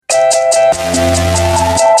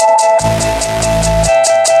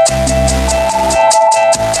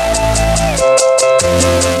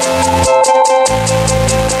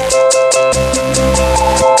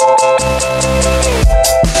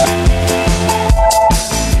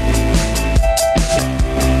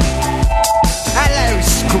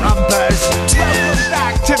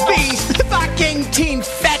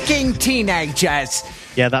Teenagers.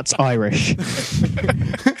 Yeah, that's Irish.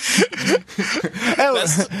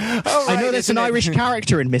 I know there's an Irish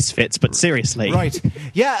character in Misfits, but seriously. Right.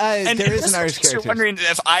 Yeah, and there is an Irish character. You're wondering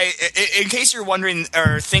in case you're wondering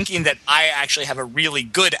or thinking that I actually have a really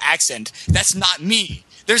good accent, that's not me.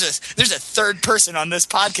 There's a third person on this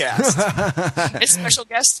podcast. It's special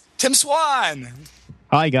guest Tim Swan.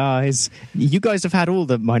 Hi, guys. You guys have had all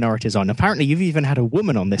the minorities on. Apparently, you've even had a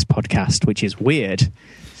woman on this podcast, which is weird.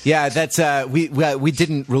 Yeah, that's we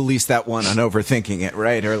didn't release that one on Overthinking It,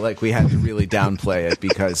 right? Or like we had to really downplay it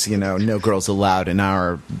because no girls allowed in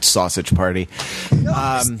our sausage party.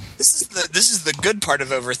 This is the good part of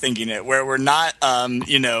Overthinking It, where we're not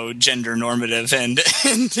gender normative and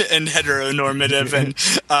heteronormative and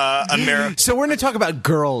American. So we're going to talk about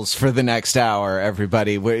girls for the next hour,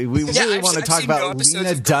 everybody. We really want to talk about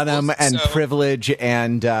Lena Dunham and privilege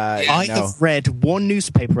and. I have read one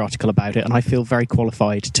newspaper article about it, and I feel very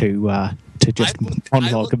qualified to just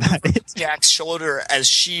monologue about it. Jack's shoulder as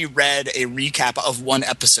she read a recap of one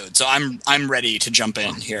episode, so I'm ready to jump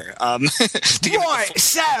in here. Right,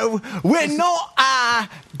 so we're not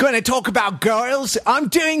going to talk about girls. I'm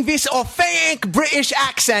doing this authentic British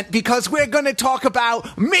accent because we're going to talk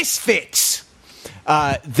about Misfits,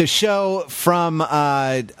 the show from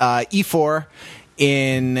E4.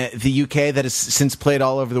 In the UK, that has since played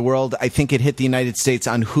all over the world. I think it hit the United States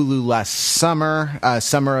on Hulu last summer,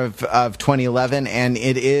 summer of 2011, and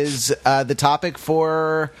it is the topic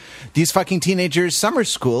for these fucking teenagers' summer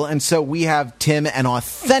school. And so we have Tim, an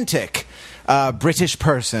authentic British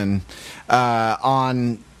person,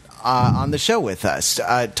 on the show with us,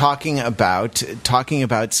 talking about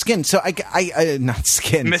skin. So I not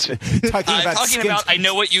skin. Talking about I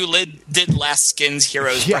know what you did last Skins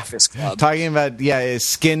Heroes Breakfast Club. Talking about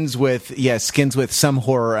skins with some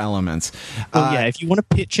horror elements. If you want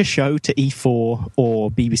to pitch a show to E4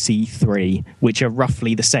 or BBC Three, which are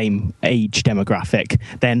roughly the same age demographic,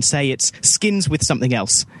 then say it's skins with something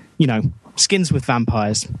else. Skins with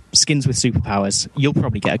vampires, skins with superpowers. You'll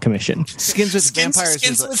probably get a commission. Skins with vampires.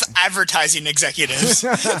 Skins with advertising executives.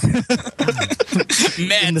 In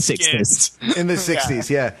the 60s. In the 60s,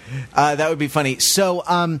 yeah. That would be funny. So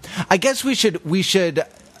I guess we should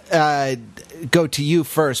go to you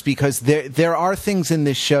first, because there are things in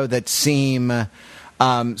this show that seem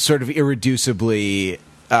sort of irreducibly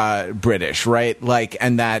British, right? Like,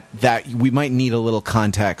 and that we might need a little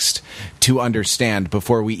context to understand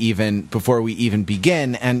before we even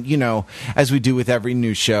begin. And as we do with every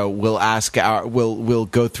new show, we'll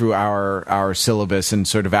go through our syllabus and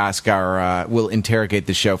sort of ask we'll interrogate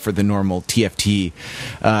the show for the normal TFT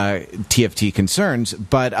concerns.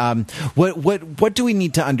 But what do we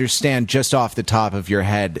need to understand just off the top of your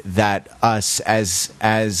head that us as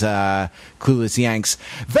Clueless Yanks,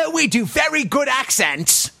 though we do very good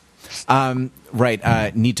accents,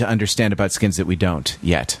 need to understand about skins that we don't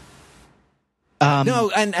yet? No,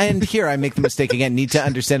 and here I make the mistake again. Need to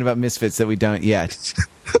understand about Misfits that we don't yet.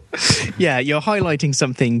 Yeah, you're highlighting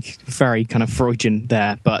something very kind of Freudian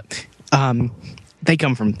there, but they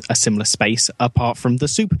come from a similar space apart from the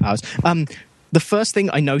superpowers. The first thing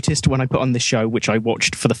I noticed when I put on this show, which I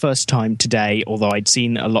watched for the first time today, although I'd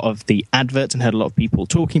seen a lot of the adverts and heard a lot of people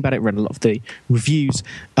talking about it, read a lot of the reviews,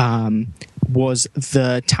 was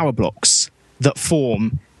the tower blocks that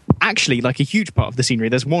form actually like a huge part of the scenery.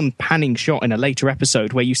 There's one panning shot in a later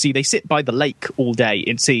episode where you see they sit by the lake all day,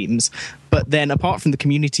 it seems, but then apart from the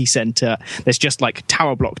community centre, there's just like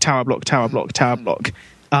tower block, tower block, tower block, tower block.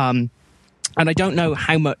 And I don't know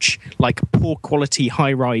how much like poor quality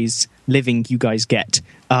high-rise living you guys get,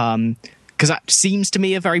 because that seems to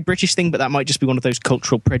me a very British thing, but that might just be one of those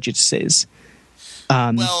cultural prejudices.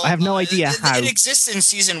 I have no idea how it exists in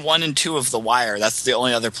season 1 and 2 of The Wire. That's the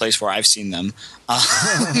only other place where I've seen them.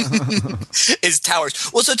 Is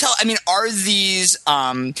towers. Well, so are these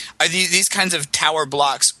kinds of tower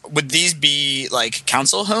blocks? Would these be like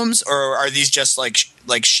council homes, or are these just like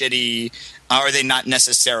shitty? Are they not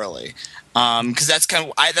necessarily? Because that's kind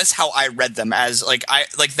of that's how I read them, as that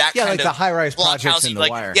kind of the high-rise projects in The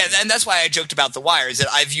Wire. Yeah, and that's why I joked about The Wire, is that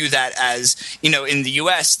I view that as in the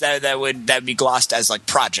U.S. that would be glossed as like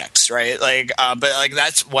projects, right? But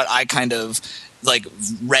that's what I kind of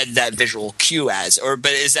read that visual cue as.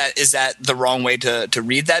 But is that the wrong way to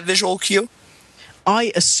read that visual cue?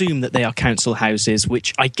 I assume that they are council houses,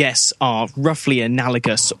 which I guess are roughly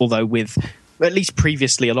analogous, although with at least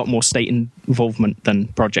previously a lot more state involvement than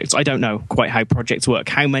projects. I don't know quite how projects work.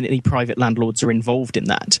 How many private landlords are involved in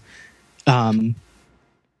that?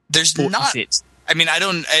 There's not. I mean, I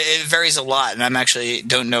don't. It varies a lot, and I'm actually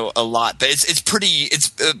don't know a lot. But it's pretty.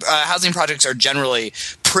 Housing projects are generally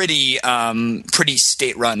pretty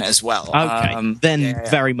state run as well. Okay,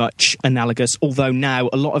 very much analogous. Although now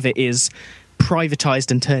a lot of it is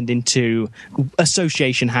privatized and turned into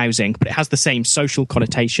association housing, but it has the same social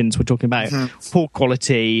connotations. We're talking about poor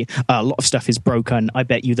quality. A lot of stuff is broken. I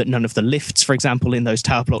bet you that none of the lifts, for example, in those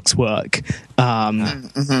tower blocks work.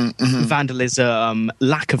 Vandalism,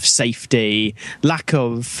 lack of safety, lack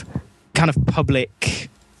of kind of public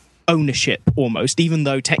ownership almost, even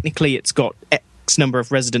though technically it's got X number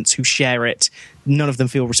of residents who share it. None of them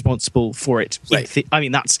feel responsible for it. Right. I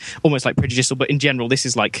mean, that's almost like prejudicial, but in general, this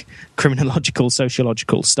is like criminological,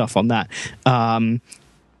 sociological stuff on that. A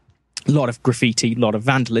lot of graffiti, a lot of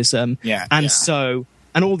vandalism. So,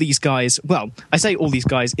 and all these guys, well, I say all these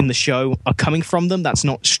guys in the show are coming from them. That's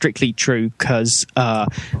not strictly true because,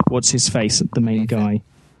 what's his face, the main guy?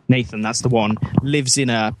 Nathan, that's the one, lives in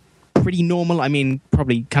a pretty normal, I mean,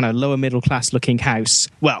 probably kind of lower middle class looking house.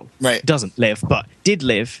 Well, doesn't live, but did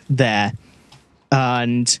live there.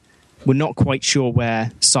 And we're not quite sure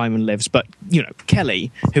where Simon lives. But, you know,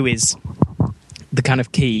 Kelly, who is the kind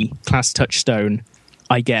of key class touchstone,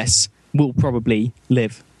 I guess, will probably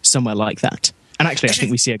live somewhere like that. And actually, I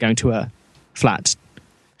think we see her going to a flat.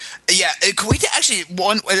 Yeah, could we actually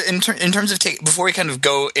in terms of before we kind of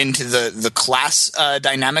go into the class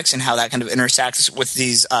dynamics and how that kind of intersects with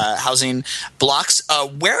these housing blocks?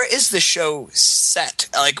 Where is the show set?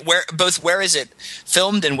 Like, where is it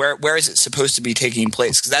filmed and where is it supposed to be taking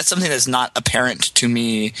place? Because that's something that's not apparent to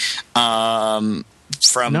me from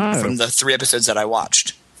the 3 episodes that I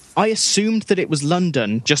watched. I assumed that it was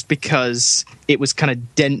London just because it was kind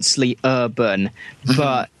of densely urban,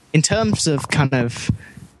 but in terms of kind of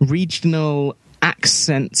regional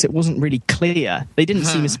accents, it wasn't really clear. They didn't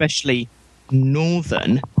seem especially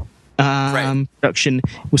northern. Production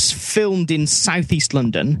was filmed in southeast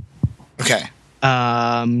London. Okay.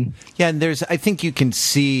 And I think you can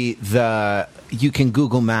see you can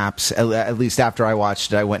Google Maps, at least after I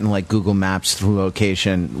watched it, I went and like Google Maps through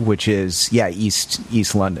location, which is,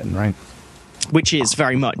 East London, right? Which is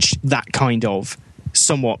very much that kind of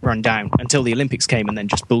somewhat run down until the Olympics came and then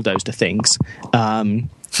just bulldozed the things.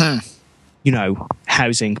 You know,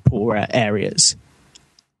 housing poorer areas.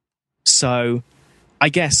 So I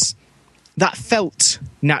guess that felt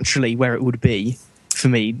naturally where it would be for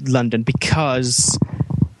me, London, because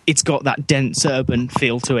it's got that dense urban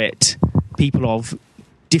feel to it. People of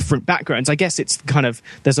different backgrounds. I guess it's kind of,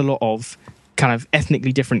 there's a lot of kind of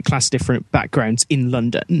ethnically different, class different backgrounds in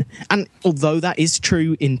London. And although that is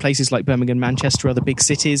true in places like Birmingham, Manchester, other big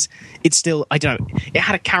cities, it's still, I don't know, it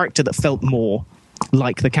had a character that felt more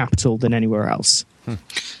like the capital than anywhere else.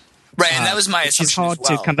 Right, and that was my assumption. It's hard as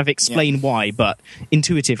well. to kind of explain why, but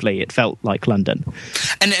intuitively it felt like London.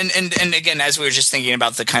 And again, as we were just thinking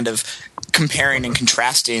about the kind of comparing and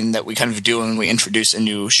contrasting that we kind of do when we introduce a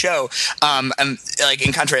new show, and like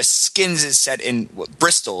in contrast, Skins is set in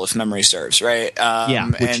Bristol, if memory serves, right?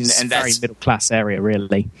 Which is a very middle class area,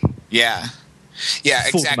 really. Yeah,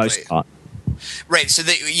 exactly. For the most part. Right. So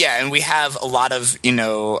and we have a lot of, you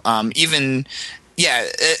know, right.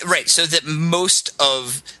 So that most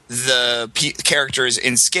of the characters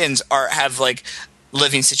in Skins have like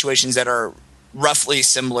living situations that are roughly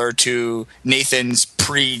similar to Nathan's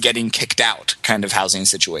pre-getting kicked out kind of housing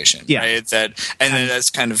situation. Yeah. Right? Then that's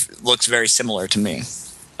kind of looks very similar to me.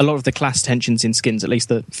 A lot of the class tensions in Skins, at least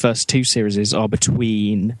the first 2 series, are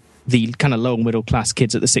between the kind of lower middle class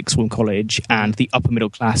kids at the sixth form college and the upper middle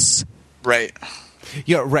class. Right.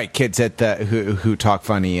 Yeah, right. Kids at who talk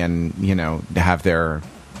funny and, you know, have their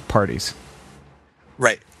parties.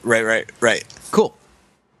 Right. Cool.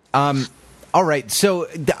 All right. So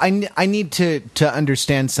I need to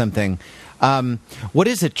understand something. What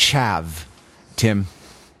is a chav, Tim?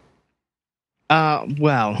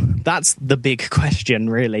 Well, that's the big question,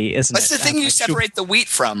 really, isn't it? That's the thing you separate the wheat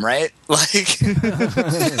from, right? Like.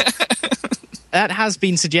 That has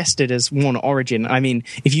been suggested as one origin. I mean,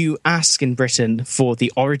 if you ask in Britain for the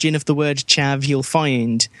origin of the word chav, you'll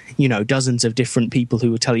find, you know, dozens of different people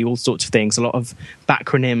who will tell you all sorts of things. A lot of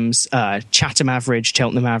backronyms, Chatham Average,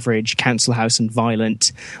 Cheltenham Average, Council House and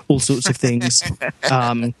Violent, all sorts of things.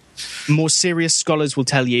 More serious scholars will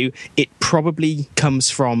tell you it probably comes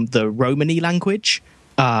from the Romany language,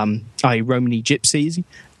 i.e. Romany gypsies,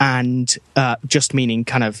 and just meaning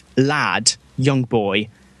kind of lad, young boy,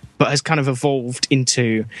 but has kind of evolved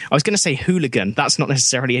into, I was going to say hooligan. That's not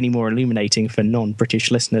necessarily any more illuminating for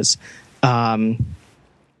non-British listeners.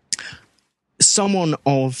 Someone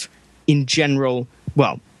of, in general,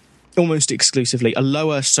 well, almost exclusively a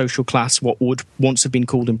lower social class, what would once have been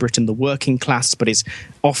called in Britain the working class, but is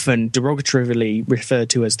often derogatorily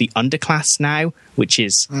referred to as the underclass now, which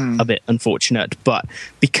is a bit unfortunate, but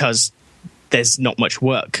because there's not much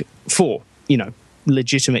work for,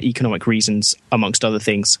 legitimate economic reasons, amongst other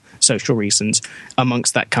things, social reasons,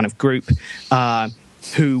 amongst that kind of group,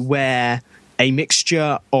 who wear a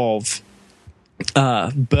mixture of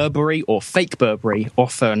Burberry or fake Burberry,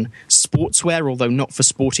 often sportswear, although not for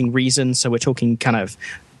sporting reasons. So we're talking kind of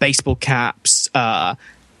baseball caps, kind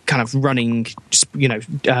of running,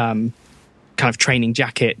 kind of training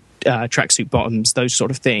jacket, tracksuit bottoms, those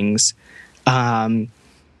sort of things.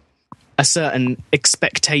 A certain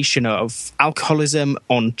expectation of alcoholism,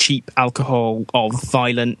 on cheap alcohol, of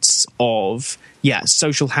violence, of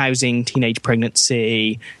social housing, teenage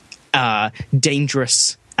pregnancy,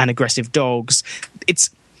 dangerous and aggressive dogs.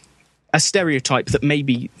 It's a stereotype that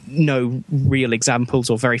maybe no real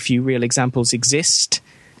examples or very few real examples exist,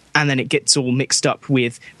 and then it gets all mixed up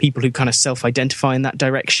with people who kind of self-identify in that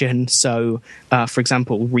direction. So, for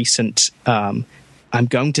example, recent, I'm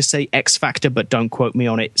going to say X Factor, but don't quote me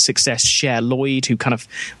on it, success Cher Lloyd, who kind of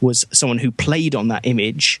was someone who played on that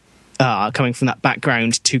image, coming from that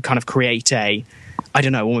background to kind of create a, I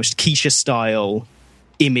don't know, almost Keisha-style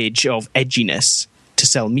image of edginess to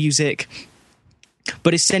sell music.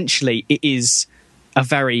 But essentially it is a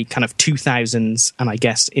very kind of 2000s and I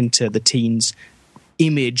guess into the teens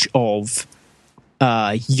image of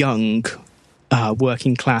young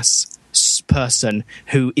working class person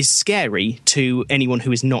who is scary to anyone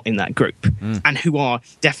who is not in that group, and who are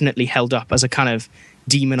definitely held up as a kind of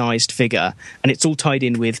demonized figure, and it's all tied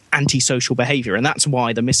in with antisocial behavior, and that's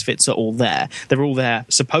why the misfits are all there. They're all there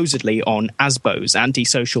supposedly on ASBOs,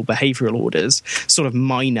 antisocial behavioral orders, sort of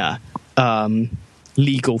minor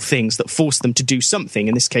legal things that force them to do something,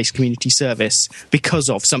 in this case community service, because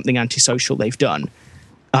of something antisocial they've done,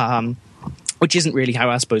 which isn't really how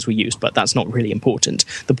ASBOs were used, but that's not really important.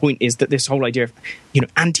 The point is that this whole idea of,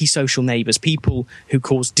 antisocial neighbours, people who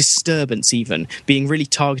cause disturbance even, being really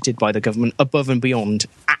targeted by the government above and beyond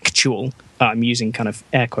actual, I'm using kind of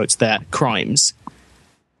air quotes there, crimes,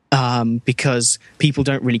 because people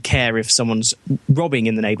don't really care if someone's robbing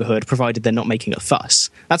in the neighbourhood, provided they're not making a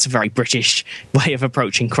fuss. That's a very British way of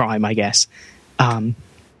approaching crime, I guess. And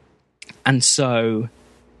so...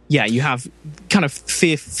 you have kind of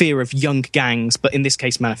fear of young gangs, but in this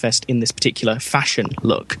case manifest in this particular fashion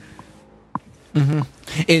look. Mm-hmm.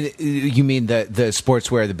 You mean the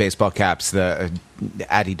sportswear, the baseball caps, the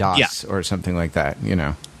Adidas or something like that,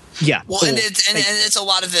 Yeah. Well, and it's a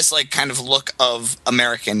lot of this like kind of look of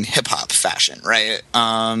American hip hop fashion, right?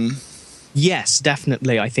 Yes,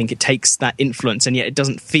 definitely. I think it takes that influence, and yet it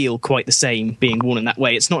doesn't feel quite the same being worn in that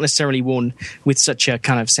way. It's not necessarily worn with such a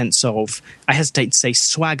kind of sense of, I hesitate to say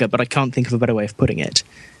swagger, but I can't think of a better way of putting it.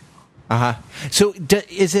 So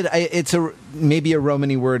is it? It's maybe a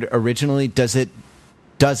Romany word originally. Does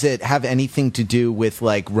it have anything to do with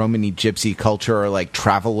like Romany gypsy culture or like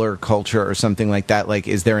traveler culture or something like that? Like,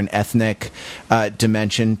 is there an ethnic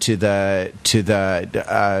dimension to the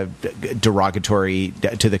derogatory,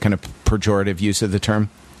 to the kind of pejorative use of the term?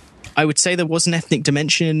 I would say there was an ethnic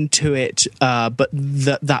dimension to it, but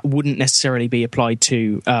that wouldn't necessarily be applied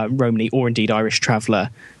to Romany or indeed Irish traveller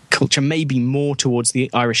culture, maybe more towards the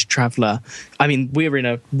Irish traveller. I mean, we're in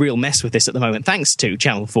a real mess with this at the moment, thanks to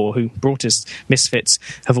Channel 4, who brought us Misfits,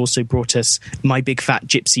 have also brought us My Big Fat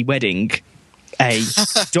Gypsy Wedding, a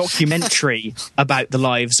documentary about the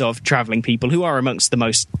lives of travelling people who are amongst the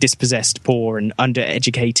most dispossessed, poor and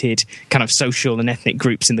undereducated kind of social and ethnic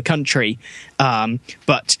groups in the country.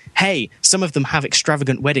 But hey, some of them have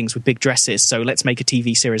extravagant weddings with big dresses, so let's make a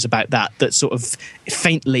TV series about that sort of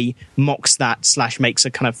faintly mocks that / makes a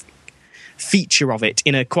kind of feature of it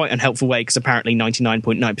in a quite unhelpful way, because apparently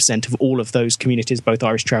 99.9% of all of those communities, both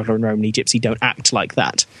Irish Traveller and Romany Gypsy, don't act like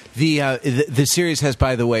that. The series has,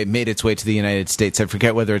 by the way, made its way to the United States. I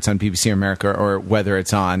forget whether it's on BBC America or whether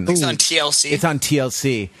it's on... It's on TLC. It's on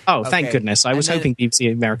TLC. Oh, thank goodness. I was hoping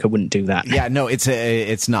BBC America wouldn't do that. Yeah, no, it's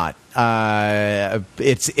not.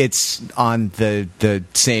 It's on the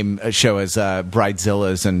same show as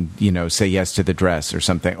Bridezilla's and, Say Yes to the Dress or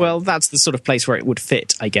something. Well, that's the sort of place where it would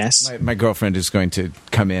fit, I guess. My girlfriend is going to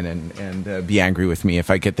come in and be angry with me if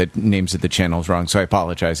I get the names of the channels wrong. So I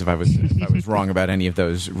apologize if I was wrong about any of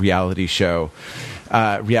those reality show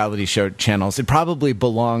channels. It probably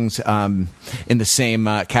belongs in the same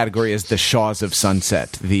category as the Shaws of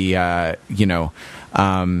Sunset.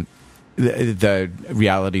 the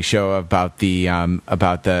reality show about the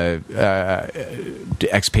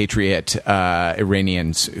expatriate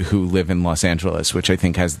Iranians who live in Los Angeles, which I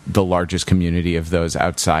think has the largest community of those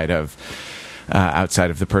outside of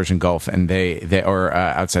the Persian Gulf, and they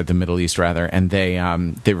outside the Middle East rather, and they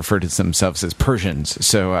refer to themselves as Persians.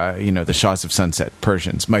 So the Shahs of Sunset,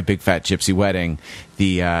 Persians. My Big Fat Gypsy Wedding,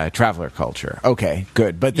 the traveler culture. Okay,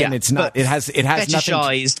 good, but then it's not. It has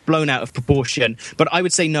fetishized, blown out of proportion. But I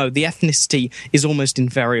would say no. The ethnicity is almost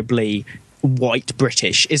invariably white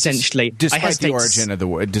British, essentially. Despite the origin of the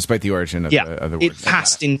word. It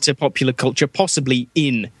passed into popular culture, possibly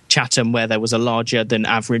in Chatham, where there was a larger than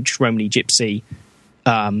average Romany Gypsy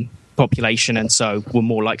population, and so were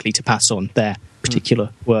more likely to pass on their particular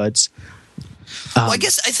words. Well, I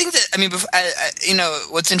think that,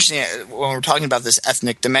 what's interesting when we're talking about this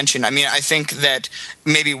ethnic dimension, I think that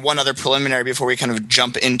maybe one other preliminary before we kind of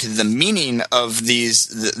jump into the meaning of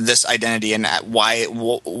this identity and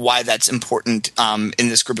why that's important in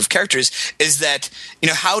this group of characters is that,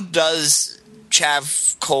 how does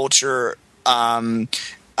Chav culture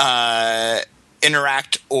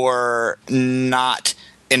interact or not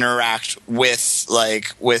interact with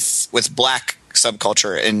black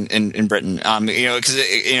subculture in Britain, because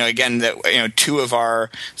again that two of our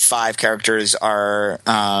 5 characters are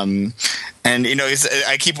I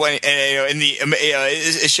keep wanting,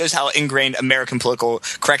 it shows how ingrained American political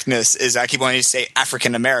correctness is. I keep wanting to say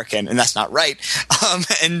African American, and that's not right.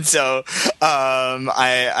 And so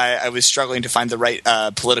I was struggling to find the right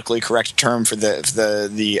politically correct term for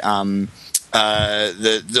the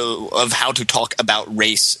of how to talk about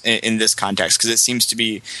race in this context, because it seems to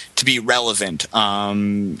be relevant.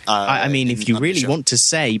 If you really want to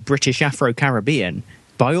say British Afro-Caribbean,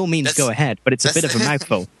 by all means go ahead, but it's a bit of a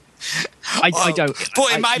mouthful. I don't.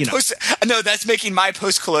 Boy, that's making my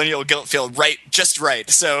post-colonial guilt feel just right.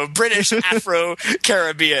 So British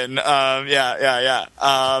Afro-Caribbean. Yeah.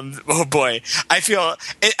 Oh boy, I feel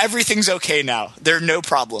everythth's okay now. There are no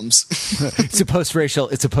problems. It's a post-racial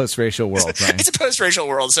world, right? It's a post-racial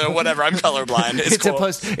world. So whatever. I'm colorblind. It's cool.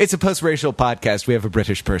 It's a post-racial podcast. We have a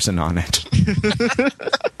British person on it.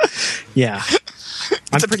 Yeah.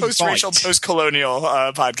 It's a post-racial, post-colonial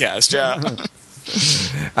podcast. Yeah.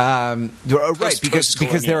 Right,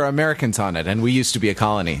 because there are Americans on it, and we used to be a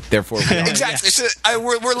colony. Therefore, we are. Exactly. So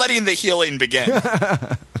we're letting the healing begin.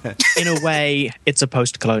 In a way, it's a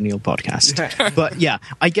post-colonial podcast. But yeah,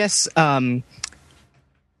 I guess I'm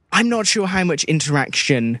not sure how much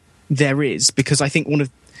interaction there is, because I think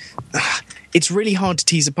it's really hard to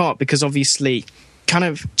tease apart, because obviously kind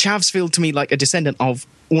of Chavs feel to me like a descendant of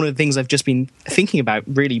one of the things I've just been thinking about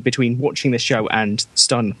really between watching this show and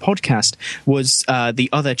starting the podcast was the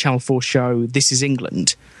other Channel 4 show, This Is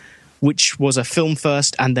England, which was a film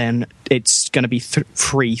first, and then it's going to be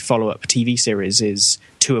 3 follow-up TV series,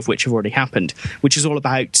 2 of which have already happened, which is all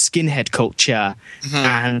about skinhead culture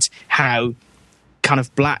and how kind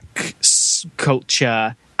of black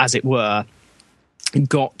culture, as it were,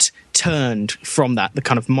 got turned from that, the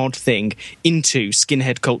kind of mod thing, into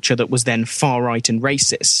skinhead culture that was then far right and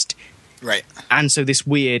racist. Right. And so this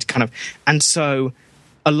weird kind of... And so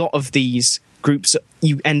a lot of these groups,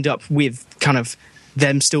 you end up with kind of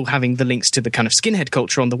them still having the links to the kind of skinhead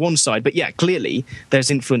culture on the one side, but yeah, clearly there's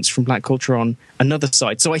influence from black culture on another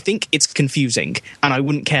side. So I think it's confusing, and I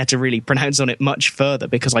wouldn't care to really pronounce on it much further,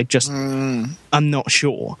 because I just... I'm not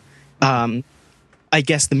sure. I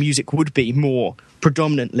guess the music would be more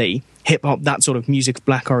predominantly hip-hop, that sort of music,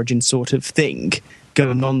 black origin sort of thing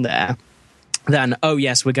going on there, than, oh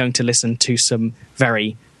yes, we're going to listen to some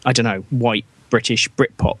very, I don't know, white British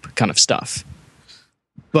Britpop kind of stuff.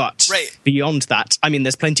 But beyond that,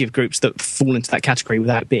 there's plenty of groups that fall into that category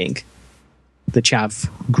without being the Chav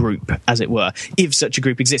group, as it were, if such a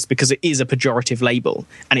group exists, because it is a pejorative label,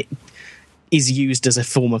 and it is used as a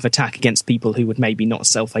form of attack against people who would maybe not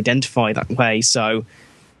self-identify that way. So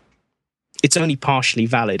it's only partially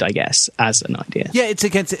valid, I guess, as an idea. Yeah, it's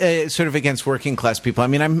against sort of against working class people.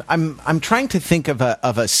 I'm trying to think of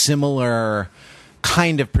a similar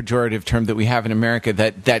kind of pejorative term that we have in America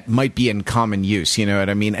that might be in common use. You know what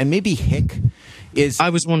I mean? And maybe hick is. I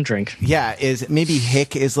was wondering. Yeah, maybe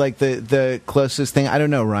hick is like the closest thing. I don't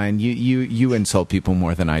know, Ryan. You insult people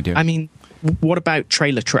more than I do. What about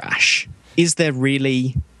trailer trash? Is there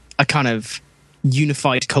really a kind of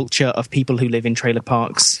unified culture of people who live in trailer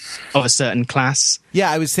parks of a certain class? Yeah,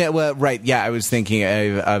 I was saying. Well, right. Yeah, I was thinking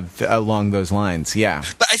of along those lines. Yeah,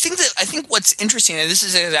 but I think what's interesting, and this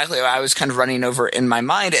is exactly what I was kind of running over in my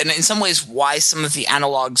mind, and in some ways, why some of the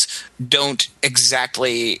analogs don't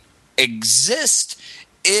exactly exist,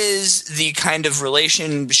 is the kind of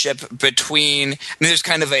relationship between, I mean, there's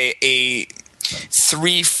kind of a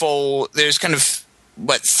threefold, there's kind of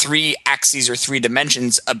three axes or three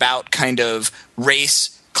dimensions about kind of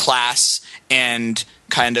race, class, and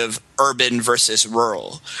kind of urban versus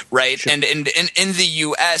rural, right? Sure. And in the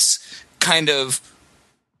U.S., kind of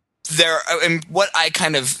there, and what I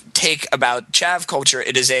kind of take about chav culture,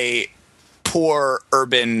 it is a poor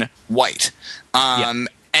urban white, and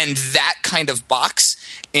that kind of box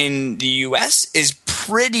in the U.S. is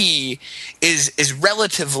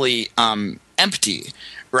relatively empty.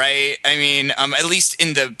 Right. I mean, at least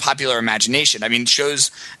in the popular imagination. I mean,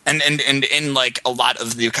 shows and in like a lot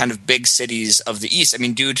of the kind of big cities of the East. I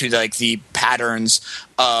mean, due to like the patterns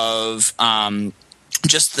of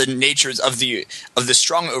just the natures of the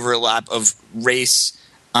strong overlap of race,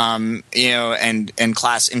 and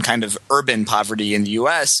class in kind of urban poverty in the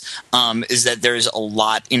U.S. Is that there's a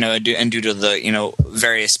lot, and due to the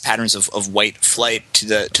various patterns of white flight to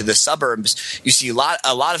the suburbs, you see a lot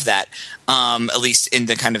of that, at least in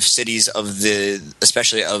the kind of cities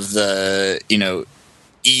especially of the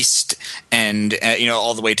East and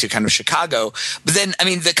all the way to kind of Chicago. But then, I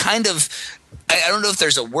mean, the kind of, I don't know if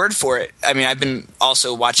there's a word for it. I mean, I've been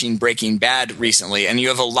also watching Breaking Bad recently, and you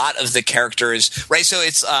have a lot of the characters, right? So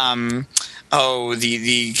it's the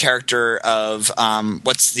character of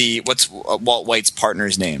what's Walt White's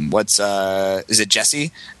partner's name? Is it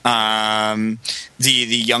Jesse? The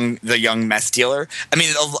young meth dealer. I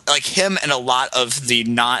mean, like him and a lot of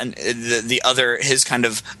the other his kind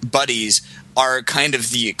of buddies are kind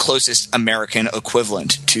of the closest American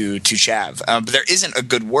equivalent to chav, but there isn't a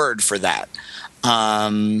good word for that.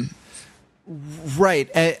 Right.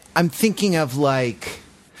 I'm thinking of like,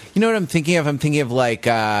 you know what I'm thinking of? I'm thinking of like,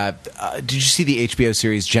 did you see the HBO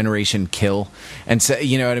series Generation Kill? And so,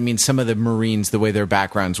 you know what I mean? Some of the Marines, the way their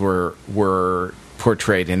backgrounds were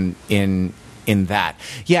portrayed in that.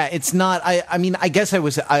 Yeah, it's not. I mean, I guess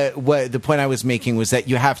the point I was making was that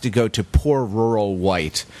you have to go to poor rural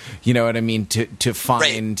white. You know what I mean? To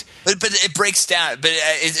find. Right. But it breaks down. But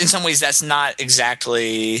in some ways, that's not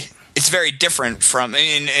exactly. It's very different from,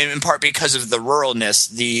 in part because of the ruralness.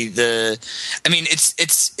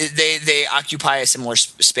 They occupy a similar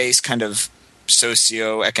space, kind of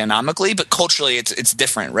socioeconomically, but culturally it's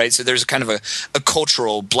different, right? So there's kind of a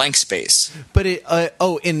cultural blank space. But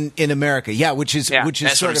in America, yeah, which is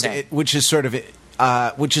sort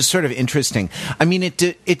of interesting. I mean, it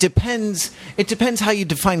depends. It depends how you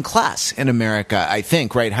define class in America. I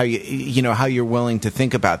think, right? How how you're willing to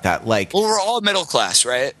think about that. Like, well, we're all middle class,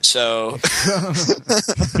 right? So,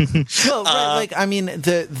 well, right, like, I mean,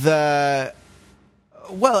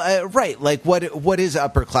 right. Like, what is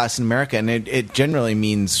upper class in America? And it generally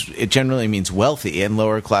means wealthy, and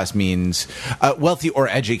lower class means wealthy or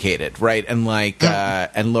educated, right? And like,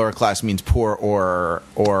 and lower class means poor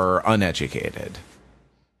or uneducated.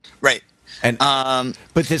 Right. And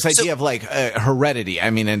but this idea of like heredity, I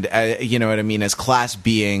mean, and you know what I mean, as class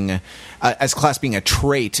being a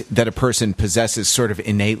trait that a person possesses sort of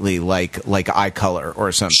innately, like eye color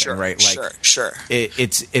or something, right? Like, sure.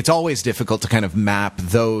 It's always difficult to kind of map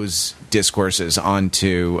those discourses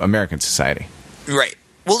onto American society, right?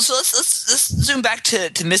 Well, so let's zoom back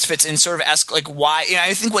to Misfits and sort of ask, like, why.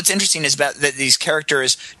 I think what's interesting is about that these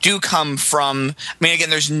characters do come from. I mean,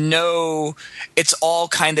 again, it's all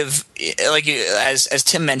kind of like, as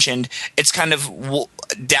Tim mentioned, it's kind of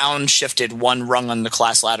downshifted one rung on the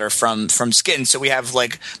class ladder from Skin. So we have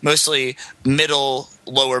like mostly middle,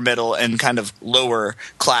 lower middle, and kind of lower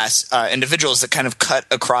class individuals that kind of cut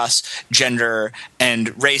across gender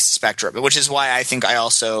and race spectrum, which is why I think I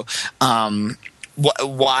also.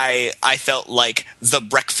 Why I felt like The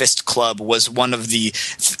Breakfast Club was one of the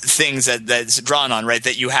things that's drawn on, right?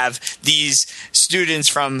 That you have these students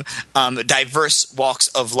from diverse walks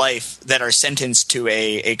of life that are sentenced to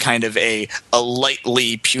a kind of a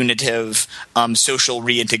lightly punitive social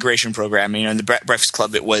reintegration program. In The Breakfast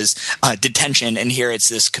Club, it was detention, and here it's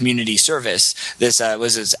this community service. This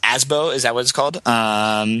was this ASBO, is that what it's called?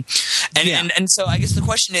 And so I guess the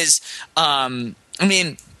question is,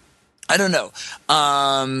 I don't know.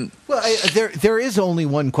 There is only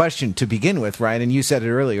one question to begin with, Ryan, and you said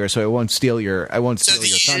it earlier, so I won't steal your thunder.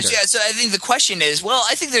 Yeah, so I think the question is, well,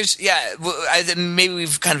 I think there's, maybe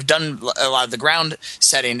we've kind of done a lot of the ground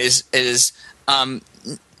setting. There's kind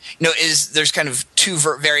of two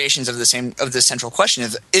variations of the central question: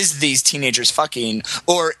 is these teenagers fucking,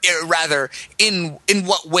 or rather, in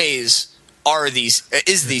what ways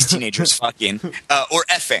is these teenagers fucking or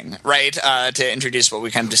effing, right? To introduce what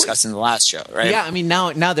we kind of discussed in the last show, right? Yeah, I mean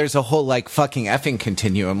now there's a whole like fucking effing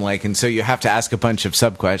continuum, like, and so you have to ask a bunch of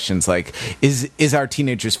sub questions like, is our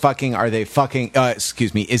teenagers fucking? Are they fucking?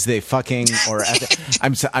 Excuse me, is they fucking or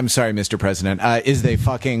effing? I'm sorry, Mr. President. Is they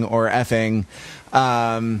fucking or effing?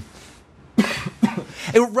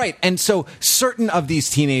 Right, and so certain of these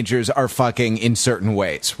teenagers are fucking in certain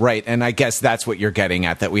ways, right? And I guess that's what you're getting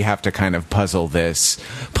at, that we have to kind of puzzle this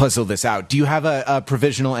out. Do you have a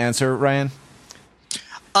provisional answer, Ryan?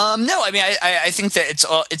 No, I mean, I think that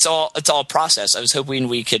it's all process. I was hoping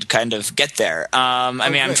we could kind of get there. I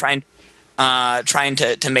mean, I'm trying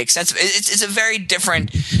to make sense of it. It's a very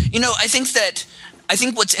different, I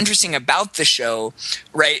think what's interesting about the show,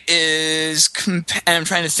 right, is, and I'm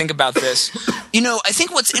trying to think about this, I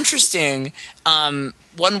think what's interesting,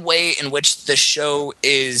 one way in which the show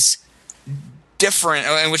is different,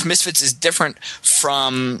 in which Misfits is different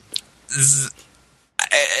from,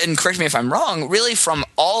 and correct me if I'm wrong, really from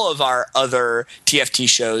all of our other TFT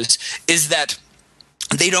shows, is that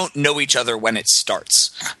they don't know each other when it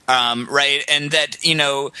starts, right? And that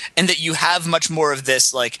you have much more of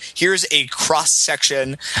this, like, here's a cross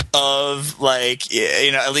section of, like,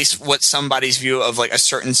 at least what somebody's view of like a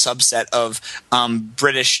certain subset of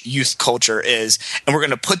British youth culture is, and we're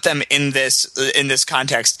going to put them in this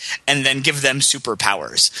context and then give them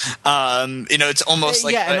superpowers. It's almost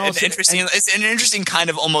like it's an interesting kind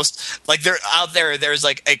of, almost like they're out there. There's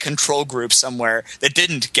like a control group somewhere that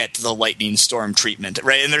didn't get the lightning storm treatment.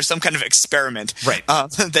 Right, and there's some kind of experiment, right,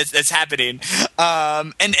 that's happening,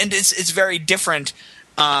 and it's very different.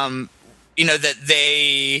 That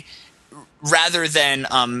they, rather than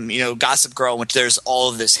Gossip Girl, which there's all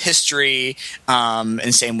of this history,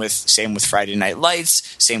 and same with Friday Night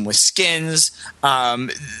Lights, same with Skins,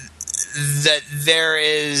 that there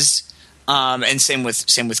is. And same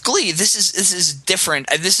with Glee. This is different.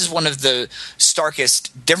 This is one of the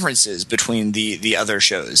starkest differences between the other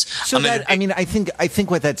shows. So I think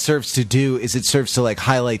what that serves to do is it serves to like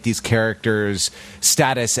highlight these characters'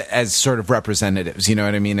 status as sort of representatives. You know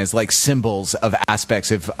what I mean? As like symbols of aspects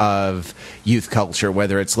of youth culture,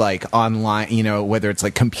 whether it's like online, whether it's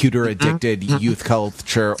like computer addicted youth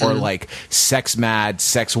culture or like sex mad,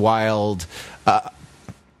 sex wild.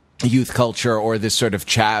 Youth culture, or this sort of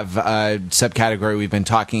chav subcategory we've been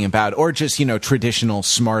talking about, or just traditional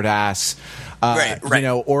smartass, right.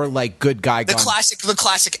 Or like good guy. The classic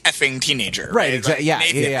effing teenager, right? Exactly.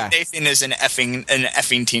 Yeah, Nathan is an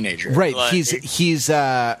effing teenager, right? Like, he's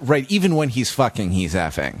right. Even when he's fucking, he's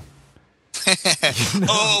effing.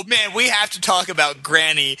 Oh man, we have to talk about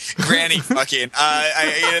Granny fucking.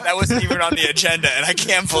 That wasn't even on the agenda, and I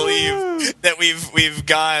can't believe that we've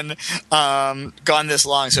gone this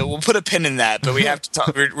long. So we'll put a pin in that. But we have to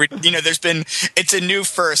talk. It's a new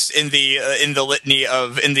first in the litany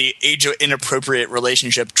of in the age inappropriate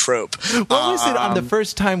relationship trope. What was it on the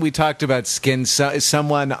first time we talked about Skins?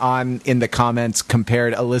 Someone in the comments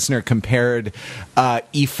a listener compared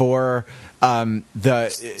E4.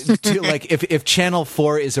 If Channel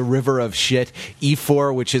 4 is a river of shit,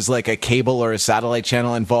 E4, which is like a cable or a satellite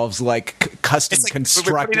channel, involves like custom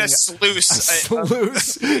constructing a sluice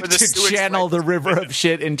to channel the river of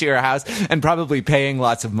shit into your house, and probably paying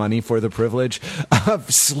lots of money for the privilege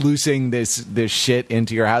of sluicing this shit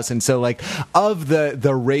into your house. And so, like, of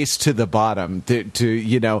the race to the bottom, to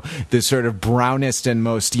the sort of brownest and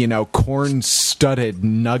most corn-studded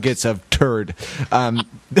nuggets of turd.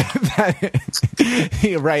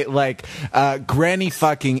 Right, like granny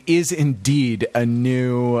fucking is indeed a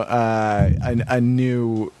new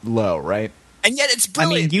low, right? And yet it's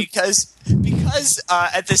brilliant because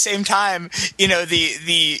at the same time,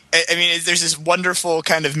 there's this wonderful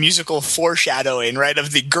kind of musical foreshadowing, right,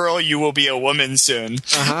 of the girl you will be a woman soon.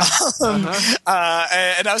 And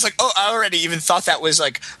I was like, oh, I already even thought that was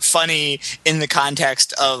like funny in the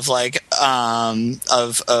context of like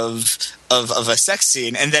of a sex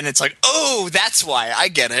scene, and then it's like, oh, that's why I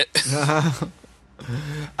get it.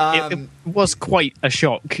 It was quite a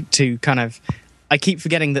shock to kind of. I keep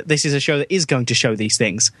forgetting that this is a show that is going to show these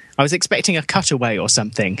things. I was expecting a cutaway or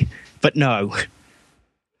something, but no.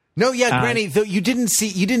 No, yeah, Granny. Though you didn't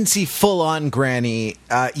see full on Granny.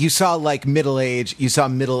 You saw like middle aged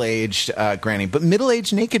Granny, but middle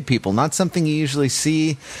aged naked people, not something you usually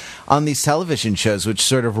see on these television shows, which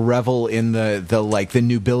sort of revel in the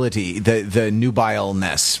nubility, the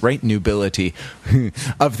nubileness, right? Nubility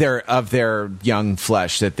of their young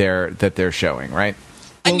flesh that they're showing, right?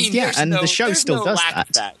 Well, and the show still does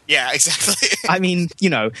that. Yeah, exactly. I mean,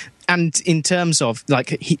 and in terms of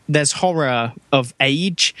like, there's horror of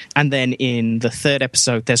age, and then in the third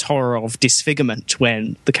episode, there's horror of disfigurement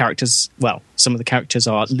when some of the characters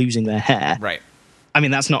are losing their hair. Right. I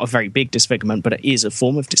mean, that's not a very big disfigurement, but it is a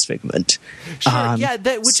form of disfigurement. Sure,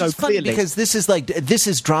 which is funny because this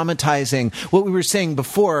is dramatizing what we were saying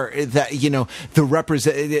before, that, you know,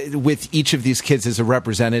 with each of these kids as a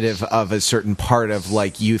representative of a certain part of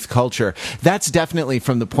like youth culture. That's definitely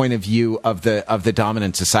from the point of view of the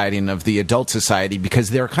dominant society and of the adult society,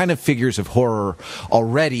 because they're kind of figures of horror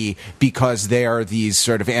already, because they are these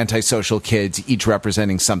sort of antisocial kids, each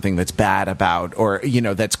representing something that's bad about, or, you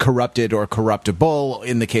know, that's corrupted or corruptible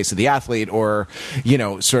in the case of the athlete, or, you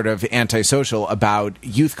know, sort of antisocial about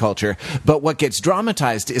youth culture. But what gets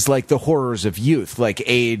dramatized is like the horrors of youth, like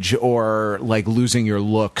age, or like losing your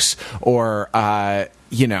looks, or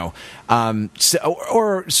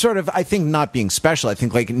or sort of, I think, not being special. I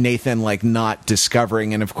think like Nathan, like not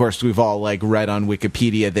discovering, and of course we've all like read on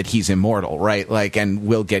Wikipedia that he's immortal, right? Like, and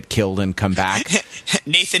will get killed and come back.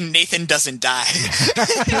 Nathan doesn't die.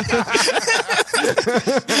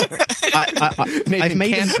 I've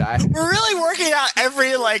made him die. We're really working out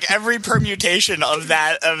every permutation of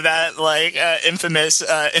that infamous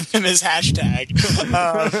hashtag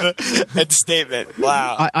and statement.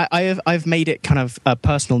 Wow. I've made it kind of a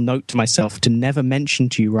personal note to myself to never mention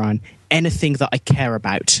to you, Ryan, anything that I care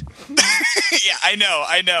about. Yeah, I know.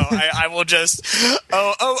 I will just.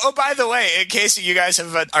 Oh! By the way, in case you guys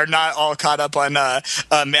are not all caught up on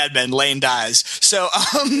Mad Men, Lane dies. So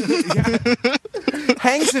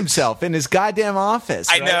hangs himself in his goddamn office.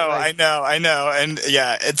 I know, and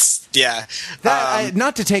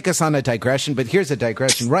not to take us on a digression, but here's a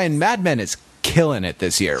digression. Ryan, Mad Men is killing it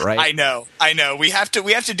this year, right? I know. We have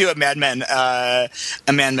to do a Mad Men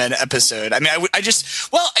episode. I mean,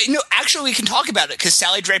 actually, we can talk about it because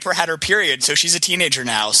Sally Draper had her period, so she's a teenager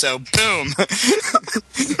now. So boom,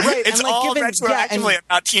 right? It's all retroactively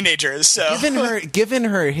about teenagers. So given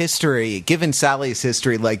her history, given Sally's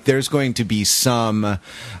history, like there's going to be some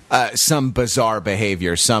bizarre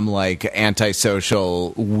behavior, some like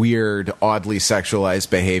antisocial, weird, oddly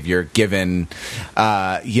sexualized behavior, given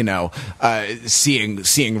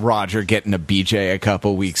seeing Roger getting a BJ a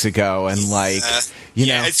couple weeks ago, and like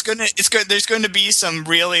it's gonna there's going to be some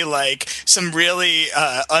really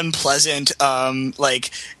unpleasant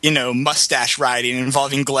mustache riding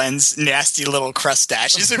involving Glenn's nasty little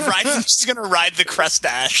crustache. She's gonna ride the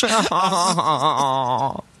crustache.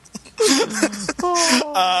 And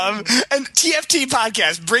TFT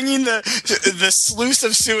podcast, bringing the sluice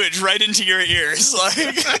of sewage right into your ears.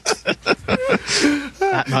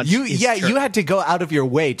 You had to go out of your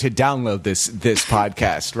way to download this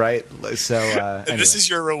podcast, right? So anyway. This is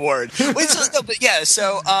your reward. I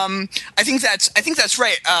think that's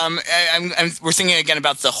right. We're thinking again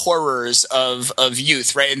about the horrors of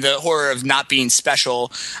youth, right, and the horror of not being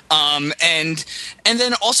special, and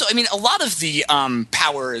then also, I mean, a lot of the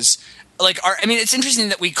powers. It's interesting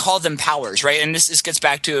that we call them powers, right? And this gets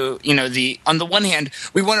back to, on the one hand,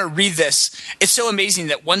 we want to read this. It's so amazing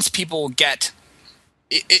that once people get,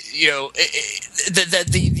 the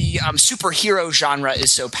superhero genre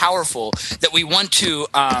is so powerful that we want to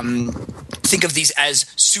think of these as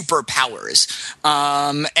superpowers.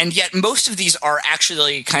 And yet most of these are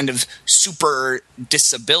actually kind of super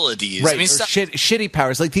disabilities. Right, shitty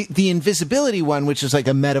powers. Like the invisibility one, which is like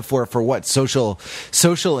a metaphor for what? Social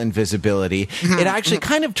invisibility. Mm-hmm. It actually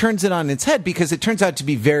kind of turns it on its head, because it turns out to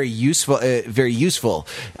be very useful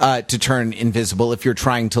to turn invisible if you're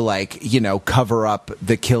trying to cover up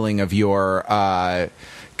the killing of your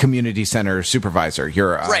community center supervisor.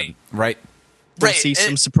 You're right. We'll see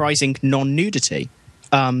some surprising non-nudity.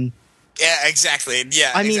 Yeah, exactly.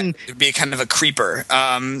 Yeah, I mean, it'd be kind of a creeper.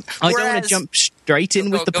 I don't want to jump straight in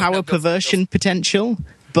with the power perversion potential,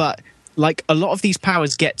 but like a lot of these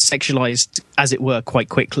powers get sexualized, as it were, quite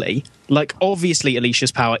quickly. Like obviously,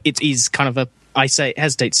 Alicia's power, it is kind of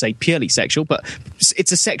hesitate to say purely sexual, but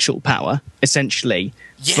it's a sexual power essentially.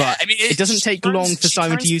 Yeah, but it doesn't take long for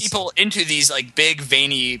Simon to use people into these like big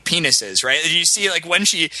veiny penises, right? You see, like when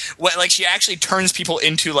she actually turns people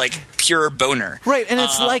into like pure boner, right? And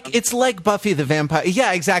it's like Buffy the Vampire.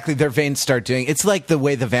 Yeah, exactly. Their veins start doing. It's like the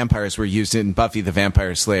way the vampires were used in Buffy the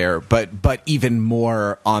Vampire Slayer, but even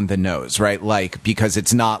more on the nose, right? Like, because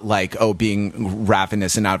it's not like being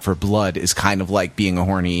ravenous and out for blood is kind of like being a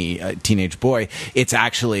horny teenage boy. It's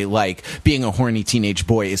actually like being a horny teenage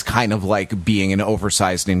boy is kind of like being an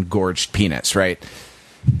oversized engorged penis, right?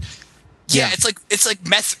 Yeah, it's like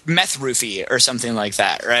meth roofie or something like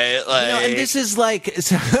that, right? And this is like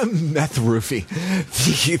meth roofie,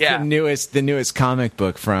 the newest comic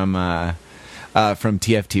book from from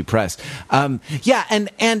TFT Press. Yeah, and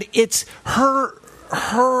it's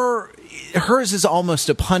hers is almost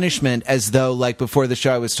a punishment, as though, like, before the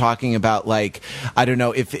show I was talking about, like, I don't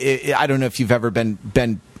know if you've ever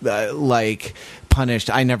been like punished.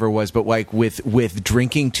 I never was, but like with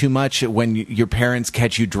drinking too much, when your parents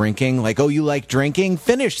catch you drinking, like, oh, you like drinking,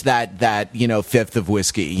 finish that fifth of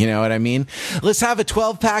whiskey, you know what I mean? Let's have a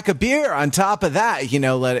 12-pack of beer on top of that, you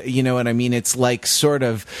know what I mean? It's like sort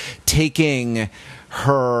of taking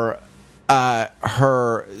her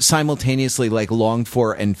simultaneously, like, longed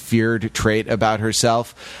for and feared trait about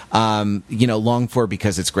herself. Longed for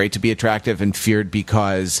because it's great to be attractive, and feared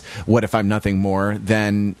because what if I'm nothing more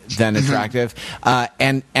than attractive?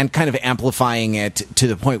 And kind of amplifying it to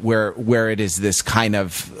the point where it is this kind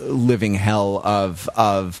of living hell of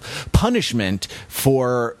punishment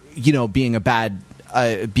for, being a bad.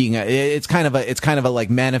 It's kind of a like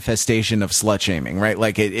manifestation of slut shaming, right?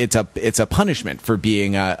 Like it's a punishment for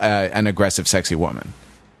being an aggressive, sexy woman.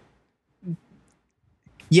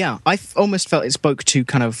 Yeah, I almost felt it spoke to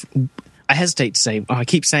kind of. I hesitate to say. I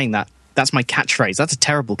keep saying that. That's my catchphrase. That's a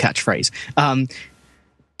terrible catchphrase.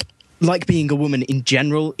 Like being a woman in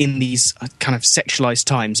general in these kind of sexualized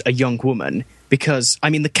times, a young woman. Because, I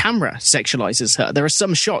mean, the camera sexualizes her. There are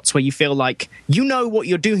some shots where you feel like you know what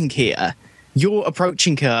you're doing here. You're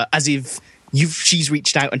approaching her as if she's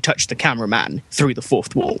reached out and touched the cameraman through the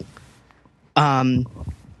fourth wall.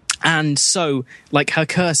 And so, like, her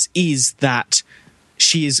curse is that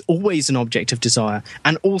she is always an object of desire,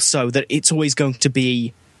 and also that it's always going to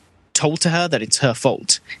be told to her that it's her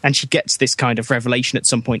fault. And she gets this kind of revelation at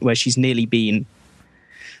some point where she's nearly been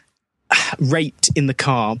raped in the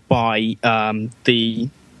car by the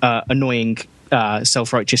annoying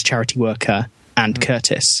self-righteous charity worker and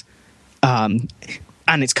Curtis. And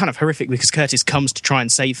it's kind of horrific because Curtis comes to try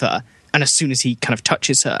and save her, and as soon as he kind of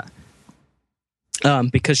touches her,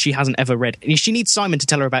 because she hasn't ever read... She needs Simon to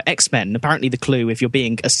tell her about X-Men. Apparently the clue, if you're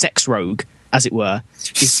being a sex rogue, as it were,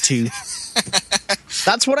 is to...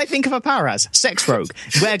 That's what I think of a power as. Sex rogue.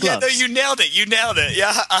 Wear gloves. Yeah, no, you nailed it.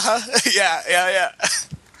 Yeah, yeah.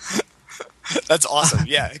 That's awesome.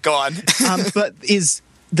 Yeah, go on. But is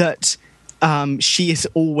that she is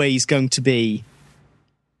always going to be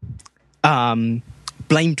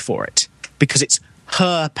blamed for it because it's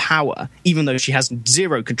her power, even though she has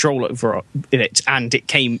zero control over it, and it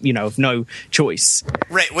came, of no choice.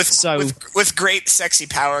 Right. With great sexy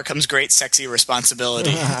power comes great sexy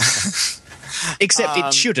responsibility. Except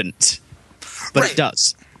it shouldn't, but it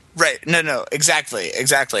does. Right. No. Exactly.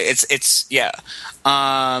 It's yeah.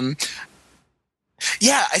 Yeah.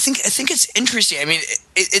 I think it's interesting. I mean,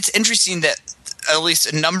 it's interesting that at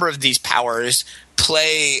least a number of these powers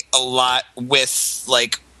play a lot with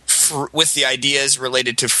with the ideas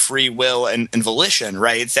related to free will and volition,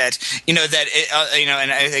 right? That and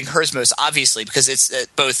I think hers most obviously because it's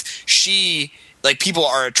both she. Like, people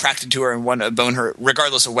are attracted to her and want to bone her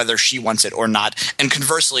regardless of whether she wants it or not. And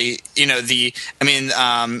conversely, that's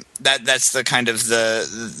the kind of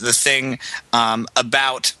the thing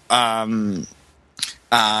about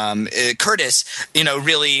Curtis,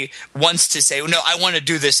 really wants to say, no, I want to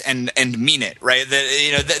do this and mean it, right? That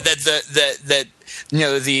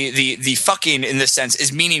the fucking in this sense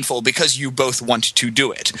is meaningful because you both want to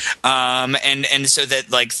do it, and so that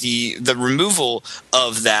like the removal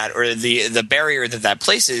of that or the barrier that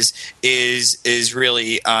places is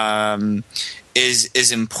really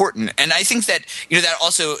is important, and I think that that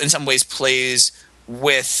also in some ways plays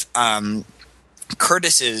with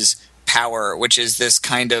Curtis's power, which is this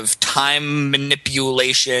kind of time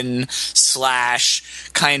manipulation /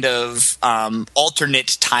 kind of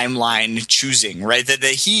alternate timeline choosing, right? That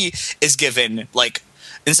he is given, like,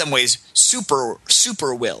 in some ways super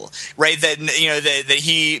will, right? That that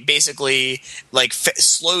he basically like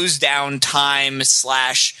slows down time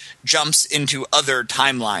 / jumps into other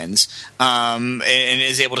timelines, and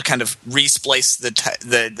is able to kind of resplice the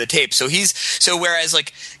tape. So whereas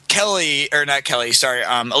like Alicia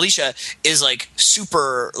is like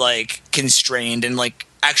super like constrained and like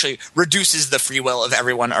actually reduces the free will of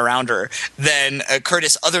everyone around her, then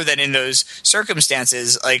Curtis, other than in those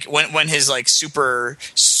circumstances, like when his like super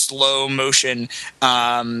slow motion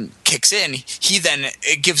kicks in,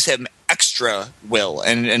 it gives him extra will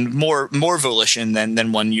and more volition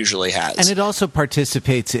than one usually has. And it also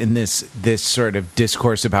participates in this sort of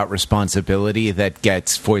discourse about responsibility that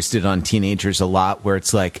gets foisted on teenagers a lot, where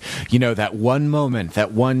it's like, you know, that one moment,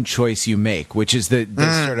 that one choice you make, which is the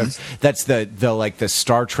sort of, that's the like the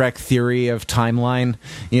Star Trek theory of timeline.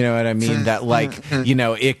 You know what I mean? That like, you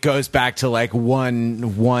know, it goes back to like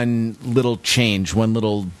one little change, one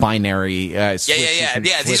little binary. Yeah.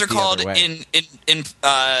 These are called in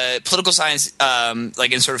political science,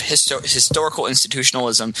 like in sort of historical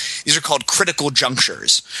institutionalism. These are called critical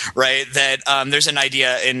junctures, right? That there's an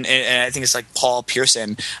idea in I think it's like Paul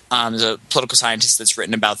Pearson, the political scientist that's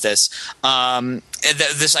written about this.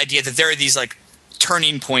 This idea that there are these like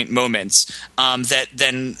turning point moments that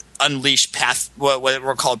then unleash what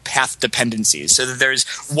were called path dependencies. So that there's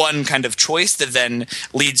one kind of choice that then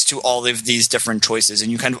leads to all of these different choices,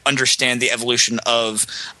 and you kind of understand the evolution of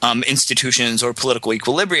institutions or political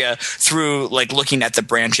equilibria through like looking at the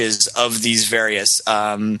branches of these various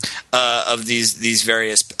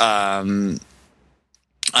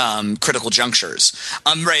critical junctures,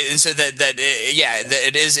 right? And so that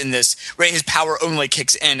it is in this, right? His power only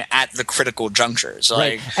kicks in at the critical junctures,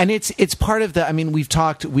 like, right. And it's part of the. I mean, we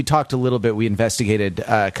talked a little bit. We investigated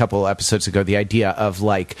a couple episodes ago the idea of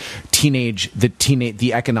like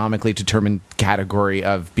the economically determined category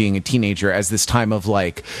of being a teenager as this time of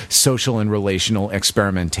like social and relational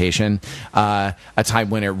experimentation, a time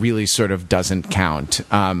when it really sort of doesn't count.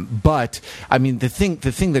 But I mean, the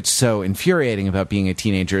thing that's so infuriating about being a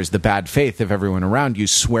teenager is the bad faith of everyone around you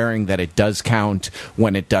swearing that it does count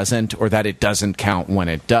when it doesn't, or that it doesn't count when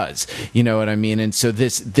it does. You know what I mean? And so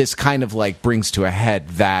this kind of like brings to a head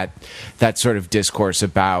that sort of discourse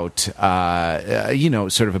about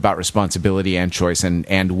sort of about responsibility and choice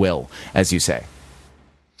and will, as you say.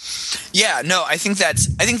 Yeah, no, I think that's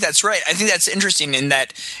right. I think that's interesting in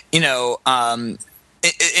that, you know, and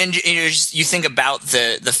you think about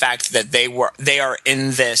the fact that they are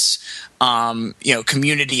in this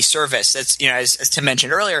community service that's, you know, as Tim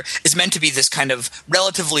mentioned earlier, is meant to be this kind of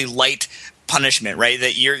relatively light punishment, right?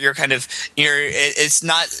 That it's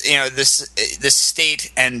not, you know, this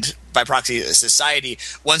state and by proxy society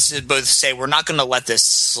wants to both say we're not going to let this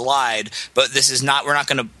slide, but we're not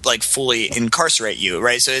going to like fully incarcerate you,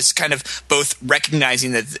 right? So it's kind of both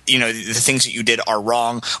recognizing that, you know, the things that you did are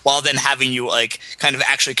wrong, while then having you like kind of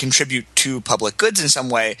actually contribute to public goods in some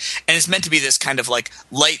way. And it's meant to be this kind of like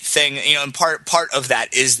light thing, you know, and part of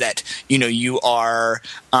that is that, you know, you are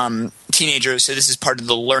teenagers, so this is part of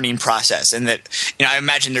the learning process, and that, you know, I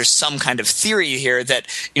imagine there's some kind of theory here that,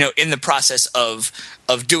 you know, in the process of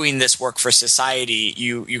doing this work for society,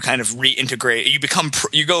 you kind of reintegrate.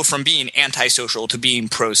 You go from being antisocial to being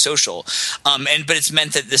pro-social, but it's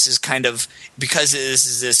meant that this is kind of, because this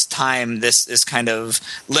is this time, this kind of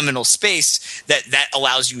liminal space that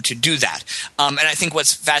allows you to do that. And I think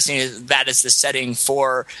what's fascinating is that is the setting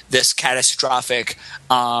for this catastrophic,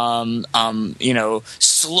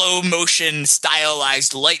 slow motion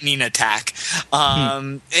stylized lightning attack.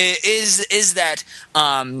 Is that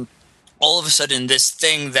all of a sudden this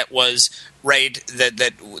thing that was right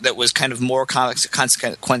that was kind of more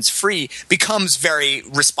consequence free becomes very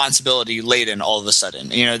responsibility laden all of a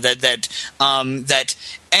sudden, you know, and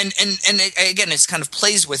again it's kind of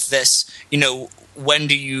plays with this, you know, when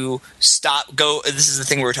do you this is the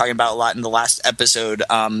thing we were talking about a lot in the last episode,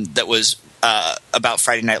 that was about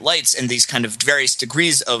Friday Night Lights, and these kind of various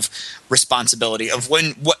degrees of responsibility of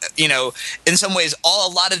in some ways a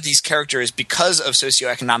lot of these characters, because of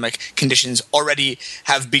socioeconomic conditions, already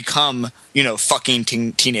have become, you know, fucking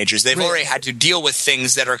teenagers. They've already had to deal with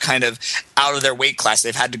things that are kind of out of their weight class.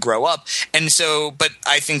 They've had to grow up. And so, but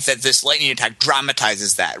I think that this lightning attack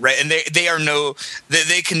dramatizes that, right? And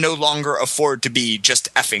they can no longer afford to be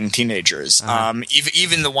just effing teenagers.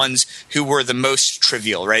 Even the ones who were the most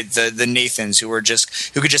trivial, right? The Nathans who could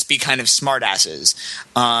just be kind of smartasses.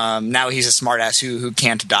 Now he's a smartass who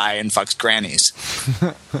can't die and fucks grannies.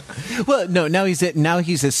 Well, no, now he's a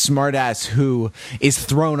smartass who is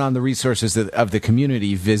thrown on the resources of the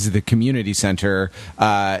community, visit the community center,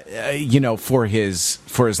 for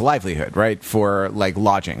his livelihood, right? For like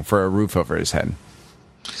lodging, for a roof over his head.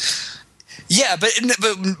 Yeah, but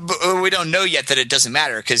we don't know yet that it doesn't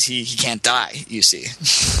matter because he can't die, you see.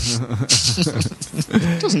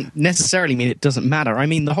 It doesn't necessarily mean it doesn't matter. I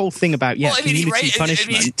mean, the whole thing about, community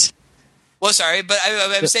punishment... Well, sorry, but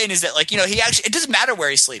what I'm saying is that, like, you know, it doesn't matter where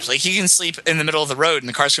he sleeps. Like, he can sleep in the middle of the road and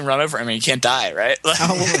the cars can run over him and he can't die, right?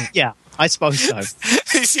 Yeah. I suppose so.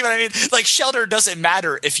 You see what I mean? Like, shelter doesn't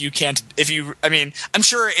matter if you can't. I mean, I'm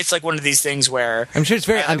sure it's like one of these things where I'm sure it's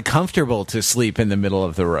very uncomfortable to sleep in the middle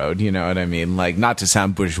of the road. You know what I mean? Like, not to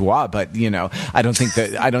sound bourgeois, but I don't think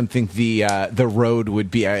the road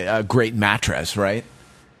would be a great mattress, right?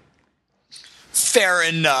 Fair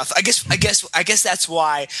enough. I guess that's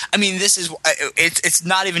why. I mean, this is it's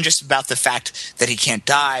not even just about the fact that he can't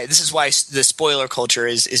die. This is why the spoiler culture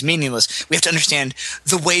is meaningless. We have to understand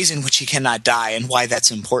the ways in which he cannot die and why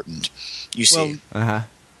that's important. You see,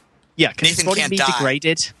 yeah, can his body be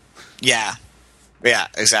degraded? Yeah,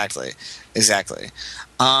 exactly.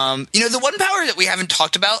 The one power that we haven't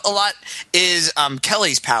talked about a lot is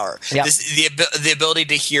Kelly's power. Yep. The ability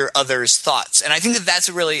to hear others' thoughts. And I think that that's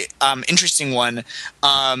a really interesting one in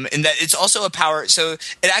that it's also a power. So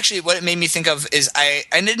it actually, what it made me think of is I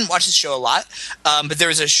didn't watch this show a lot, but there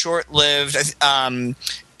was a short-lived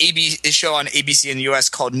show on ABC in the U.S.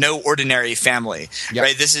 called No Ordinary Family. Yep.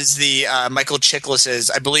 Right? This is the Michael Chiklis's,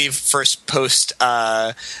 I believe, first post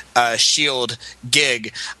Shield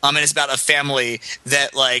gig, and it's about a family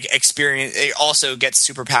that it also gets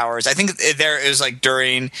superpowers. I think it was like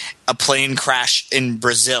during a plane crash in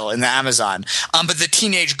Brazil in the Amazon. But the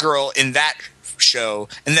teenage girl in that show,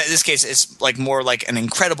 in this case it's like more like an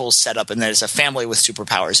incredible setup, and there's a family with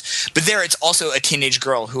superpowers. But there it's also a teenage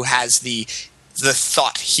girl who has the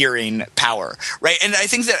thought hearing power, right? And I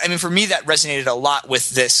think that, I mean, for me, that resonated a lot with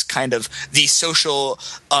this kind of the social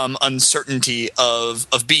uncertainty of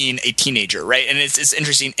being a teenager, right? And it's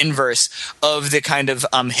interesting inverse of the kind of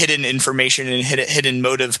hidden information and hidden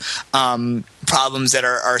motive problems that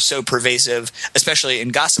are so pervasive, especially in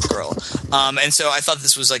Gossip Girl. And so I thought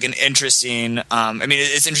this was like an interesting. I mean,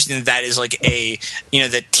 it's interesting that is like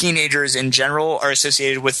that teenagers in general are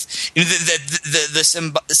associated with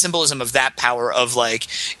the symbolism of that power of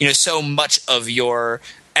so much of your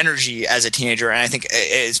energy as a teenager, and I think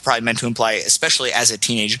it's probably meant to imply, especially as a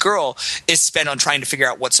teenage girl, is spent on trying to figure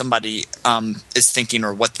out what somebody is thinking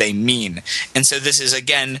or what they mean. And so this is,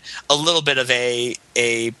 again, a little bit of a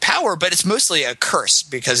power, but it's mostly a curse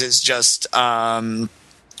because it's just then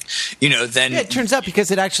it turns out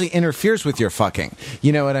because it actually interferes with your fucking.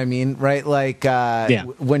 You know what I mean, right? Like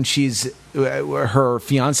when she's her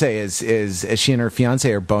fiance is she and her fiance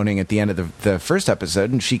are boning at the end of the first episode,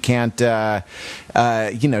 and she can't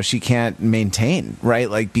she can't maintain, right?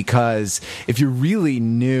 Like, because if you really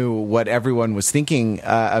knew what everyone was thinking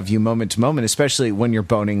of you moment to moment, especially when you're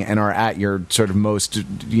boning and are at your sort of most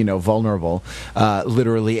vulnerable,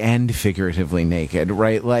 literally and figuratively naked,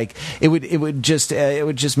 right? Like it would just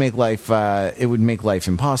make life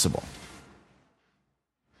impossible.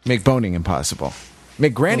 Make boning impossible.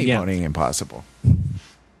 Make granny boning impossible.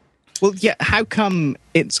 Well, yeah, how come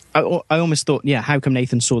it's... I almost thought, how come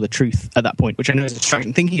Nathan saw the truth at that point, which I know is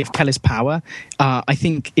distracting. Thinking of Kelly's power, I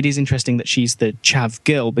think it is interesting that she's the chav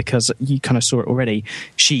girl, because you kind of saw it already.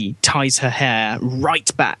 She ties her hair right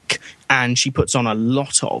back, and she puts on a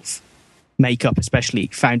lot of makeup, especially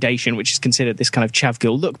foundation, which is considered this kind of chav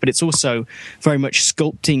girl look, but it's also very much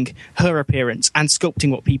sculpting her appearance and sculpting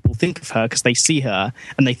what people think of her, because they see her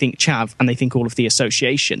and they think chav and they think all of the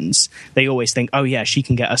associations. They always think, oh yeah, she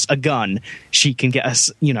can get us a gun, she can get us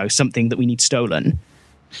something that we need stolen,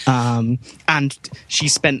 and she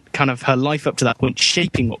spent kind of her life up to that point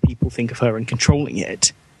shaping what people think of her and controlling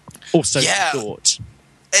it, or so she thought.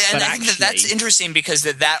 And I think that's interesting because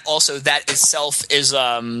that itself is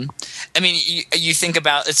you think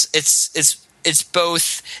about it's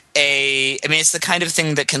both it's the kind of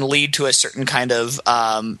thing that can lead to a certain kind of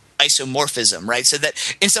isomorphism, right? So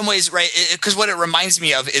that in some ways, right, because what it reminds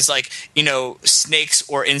me of is snakes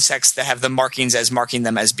or insects that have the markings as marking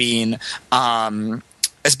them as being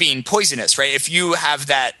poisonous, right? If you have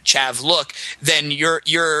that chav look, then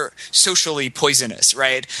you're socially poisonous,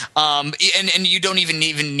 right? And you don't even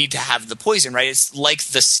need to have the poison, right? It's like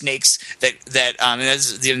the snakes that and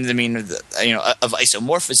that's the meaning of of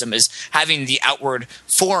isomorphism, is having the outward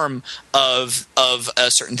form of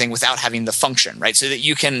a certain thing without having the function, right? So that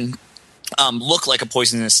you can look like a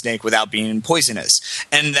poisonous snake without being poisonous,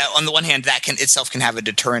 and that on the one hand that can have a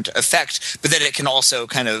deterrent effect, but then it can also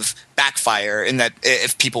kind of backfire in that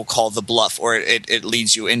if people call the bluff, or it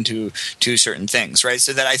leads you into certain things, right?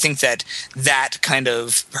 So that I think that kind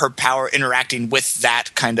of her power interacting with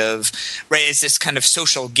that kind of, right, is this kind of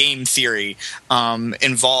social game theory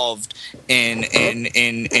involved in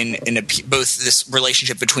both this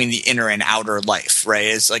relationship between the inner and outer life, right?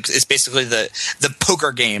 It's basically the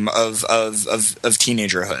poker game of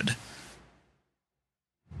teenagerhood,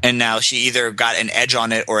 and now she either got an edge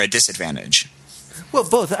on it or a disadvantage. Well,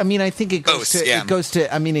 both. I mean, I think it Both, goes to yeah. it goes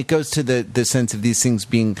to. I mean, it goes to the sense of these things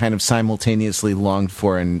being kind of simultaneously longed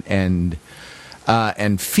for and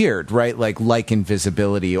feared, right? Like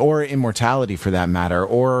invisibility or immortality, for that matter,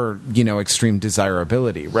 or extreme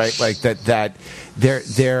desirability, right? Like that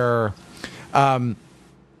they're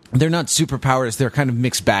not superpowers; they're kind of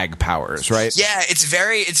mixed bag powers, right? Yeah, it's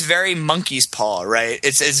very monkey's paw, right?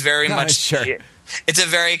 It's very much sure. It's a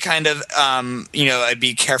very kind of I'd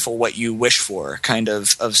be careful what you wish for kind of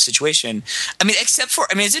situation. I mean,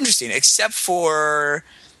 it's interesting, except for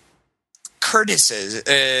Curtis's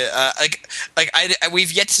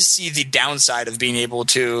we've yet to see the downside of being able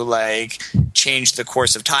to change the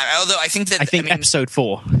course of time. Although I think episode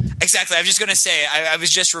 4. Exactly. I was just going to say. I was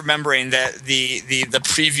just remembering that the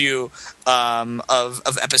preview of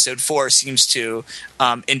episode 4 seems to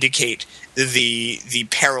indicate the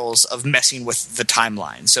perils of messing with the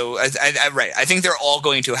timeline. So right. I think they're all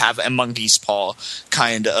going to have a monkey's paw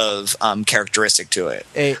kind of characteristic to it.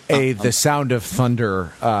 The Sound of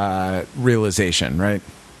Thunder realization, right?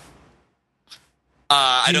 Do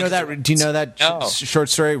you know that short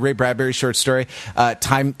story, Ray Bradbury's short story?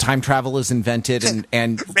 Time travel is invented,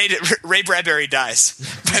 and Ray Bradbury dies.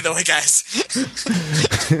 By the way, guys.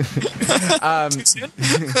 Too soon?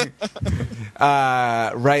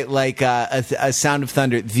 Right, like a Sound of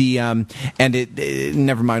Thunder.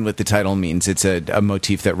 Never mind what the title means. It's a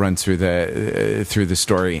motif that runs through the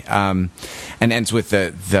story, and ends with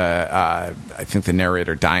the I think the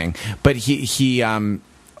narrator dying, but he's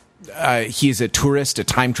a tourist, a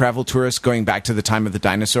time travel tourist, going back to the time of the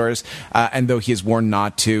dinosaurs. And though he is warned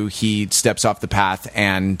not to, he steps off the path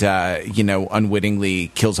and, unwittingly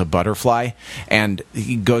kills a butterfly. And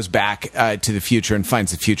he goes back to the future and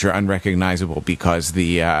finds the future unrecognizable because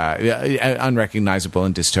unrecognizable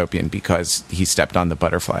and dystopian because he stepped on the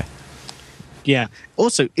butterfly. Yeah.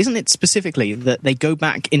 Also, isn't it specifically that they go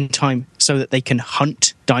back in time so that they can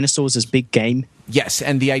hunt dinosaurs as big game? Yes,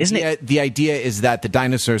 and the idea is that the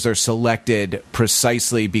dinosaurs are selected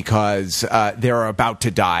precisely because they're about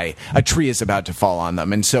to die. A tree is about to fall on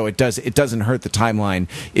them, and so it doesn't hurt the timeline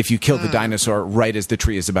if you kill the dinosaur right as the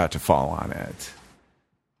tree is about to fall on it.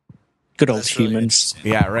 Good old humans.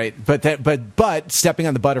 Yeah, right. But stepping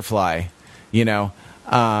on the butterfly, will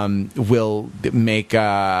make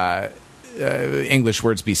English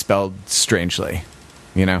words be spelled strangely,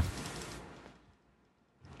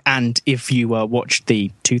 And if you watched the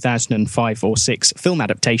 2005 or 6 film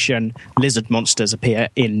adaptation, lizard monsters appear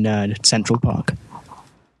in Central Park.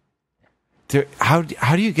 How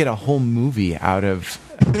do you get a whole movie out of?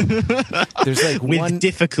 There's with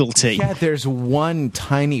difficulty. Yeah, there's one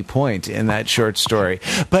tiny point in that short story,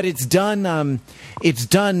 but it's done. It's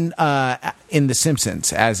done in The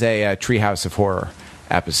Simpsons as a Treehouse of Horror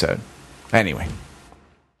episode. Anyway.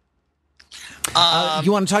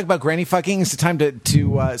 You want to talk about granny fucking? It's the time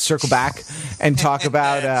to circle back and talk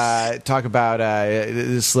about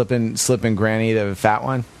slipping granny, the fat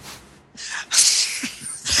one.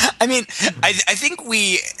 I mean, I think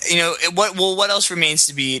we, what else remains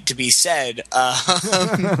to be said?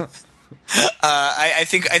 I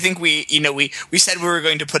think we said we were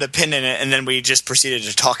going to put a pin in it, and then we just proceeded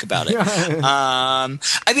to talk about it. I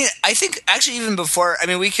mean, I think actually even before, I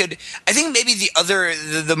mean, I think maybe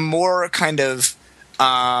the more kind of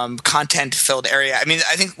content filled area. I mean,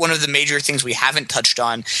 I think one of the major things we haven't touched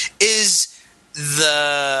on is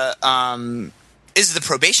the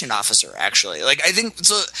probation officer, actually.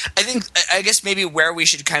 I guess maybe where we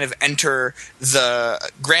should kind of enter the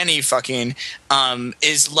granny fucking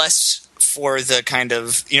is less for the kind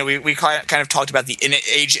of, we kind of talked about the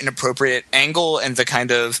age inappropriate angle and the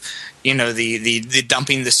kind of, the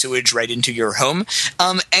dumping the sewage right into your home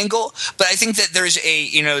angle. But I think that there's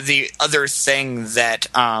the other thing that,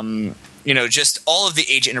 just all of the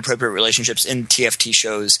age inappropriate relationships in TFT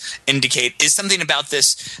shows indicate is something about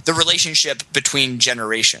the relationship between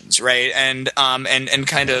generations, right? And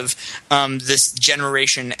kind of this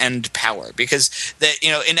generation and power, because that,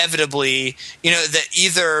 inevitably, that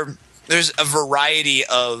either there's a variety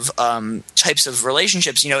of types of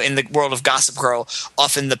relationships. In the world of Gossip Girl,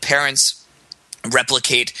 often the parents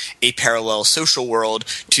replicate a parallel social world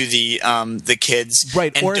to the kids,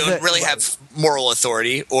 right? And don't really have moral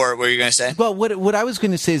authority. Or what were you going to say? Well, what I was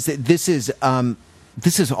going to say is that this is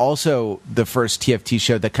also the first TFT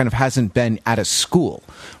show that kind of hasn't been at a school,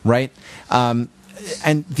 right?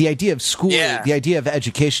 and the idea of school, the idea of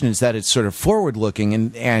education is that it's sort of forward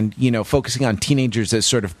looking and focusing on teenagers as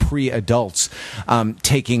sort of pre-adults,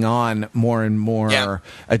 taking on more and more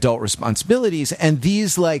adult responsibilities. And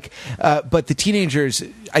these but the teenagers,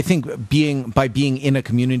 I think, by being in a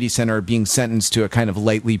community center or being sentenced to a kind of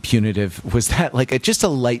lightly punitive, was that just a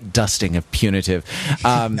light dusting of punitive?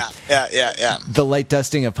 The light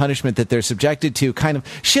dusting of punishment that they're subjected to kind of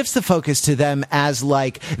shifts the focus to them as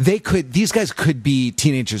these guys could be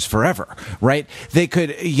teenagers forever, right? They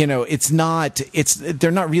could,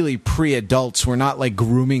 they're not really pre-adults. We're not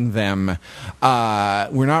grooming them.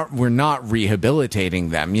 We're not rehabilitating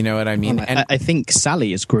them. You know what I mean? Well, and I think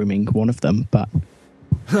Sally is grooming one of them, but.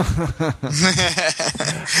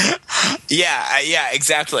 Yeah,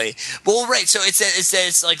 exactly. Well, right. So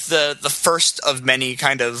it's like the first of many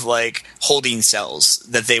kind of holding cells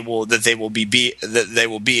that they will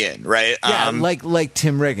be in, right? Yeah, like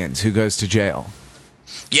Tim Riggins, who goes to jail.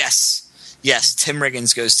 Yes, Tim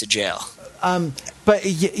Riggins goes to jail. But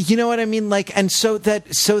you know what I mean, and so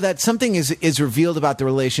that something is revealed about the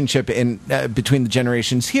relationship in between the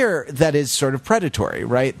generations here that is sort of predatory,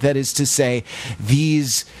 right? That is to say,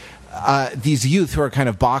 these youth who are kind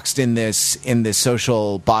of boxed in this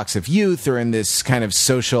social box of youth, or in this kind of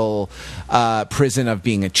social prison of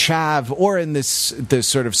being a chav, or in this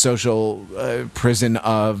sort of social prison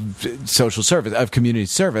of social service, of community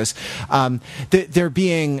service, they're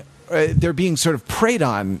being sort of preyed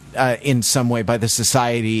on in some way by the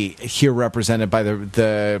society here represented by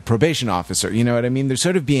the probation officer. You know what I mean? They're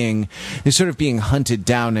sort of being hunted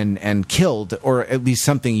down and killed, or at least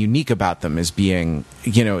something unique about them is being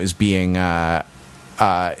they're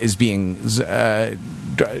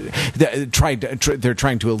trying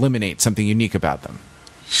to eliminate something unique about them.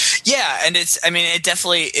 Yeah, and it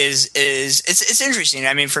definitely is. It's interesting.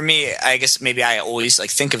 I mean, for me, I guess maybe I always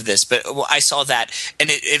think of this, but I saw that, and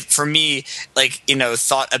it for me,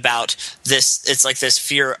 thought about this. It's this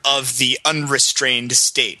fear of the unrestrained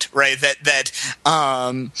state, right? That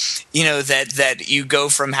you go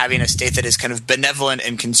from having a state that is kind of benevolent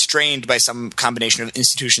and constrained by some combination of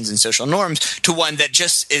institutions and social norms to one that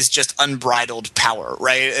is just unbridled power,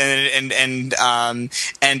 right? And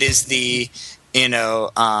is the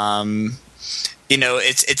it's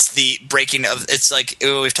the breaking of, it's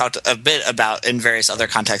we've talked a bit about in various other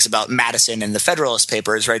contexts about Madison and the Federalist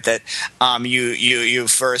Papers, right? That you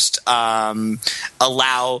first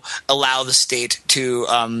allow the state to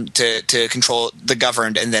control the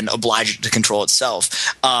governed, and then oblige it to control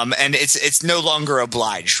itself, and it's no longer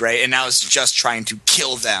obliged, right? And now it's just trying to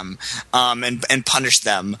kill them and punish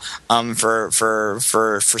them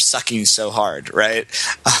for sucking so hard, right?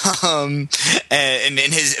 And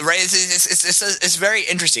in his right, it's very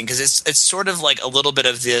interesting because it's sort of a little bit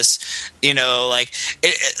of this,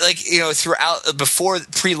 throughout before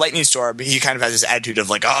pre-Lightning Storm, he kind of has this attitude of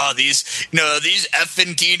these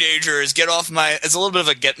effing teenagers, get off my. It's a little bit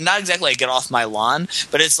of not exactly get off my lawn,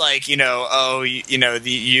 but it's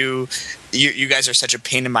you guys are such a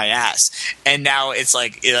pain in my ass. And now it's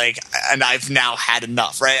and I've now had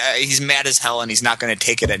enough, right? He's mad as hell and he's not going to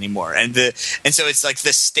take it anymore. And so it's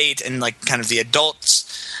the state and kind of the adults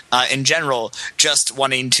in general just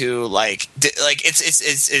wanting to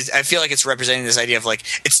it's I feel like it's representing this idea of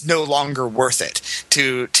it's no longer worth it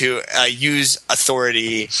to use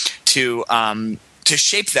authority to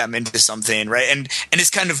shape them into something, right? And it's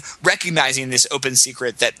kind of recognizing this open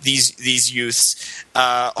secret that these youths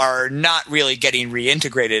are not really getting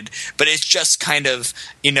reintegrated, but it's just kind of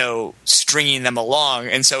stringing them along.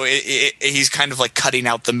 And so he's kind of cutting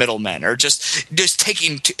out the middlemen, or just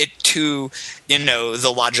taking it to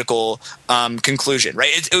the logical conclusion,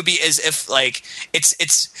 right? It would be as if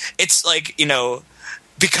it's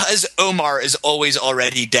because Omar is always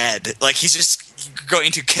already dead, he's just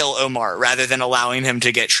going to kill Omar rather than allowing him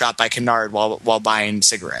to get shot by Kennard while buying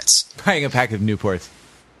cigarettes. Buying a pack of Newports.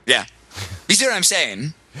 Yeah. You see what I'm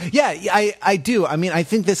saying? Yeah, I do. I mean, I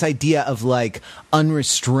think this idea of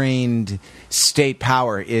unrestrained state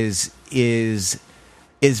power is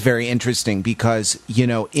very interesting because,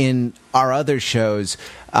 in our other shows,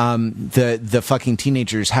 the fucking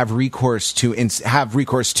teenagers have recourse to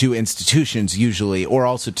institutions usually, or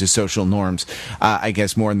also to social norms. I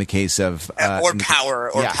guess more in the case of power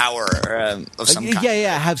of some kind.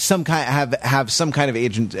 Yeah. Have some kind of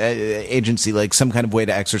agency, some kind of way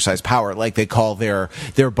to exercise power. They call their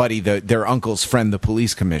buddy their uncle's friend the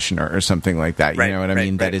police commissioner or something like that. You know what I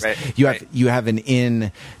mean? That is, you have an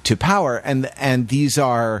in to power, and these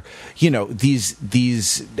are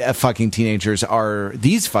these fucking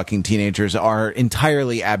fucking teenagers are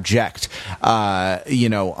entirely abject,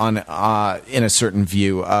 in a certain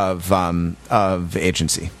view of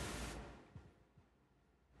agency.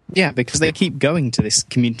 Yeah, because they keep going to this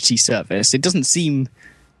community service. It doesn't seem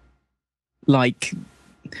like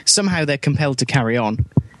somehow they're compelled to carry on.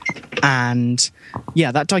 And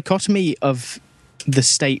yeah, that dichotomy of the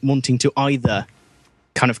state wanting to either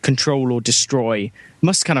kind of control or destroy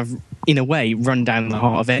must kind of, in a way, run down the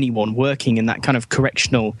heart of anyone working in that kind of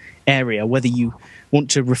correctional area. Whether you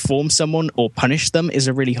want to reform someone or punish them is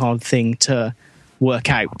a really hard thing to work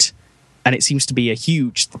out. And it seems to be a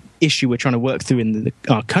huge issue we're trying to work through in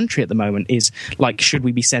our country at the moment is, like, should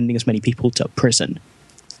we be sending as many people to prison?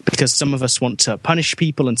 Because some of us want to punish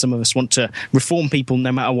people and some of us want to reform people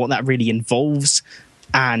no matter what that really involves.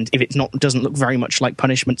 And if it doesn't look very much like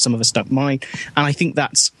punishment, some of us don't mind. And I think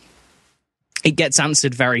it gets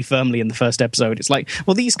answered very firmly in the first episode. It's like,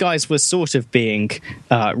 well, these guys were sort of being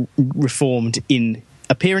reformed in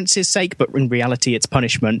appearance's sake, but in reality it's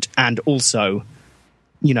punishment. And also,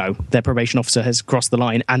 their probation officer has crossed the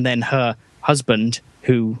line, and then her husband,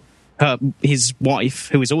 his wife,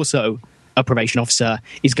 who is also a probation officer,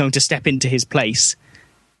 is going to step into his place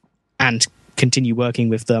and continue working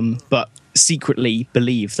with them, but secretly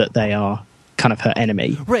believe that they are kind of her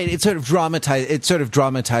enemy. Right. It sort of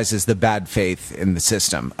dramatizes the bad faith in the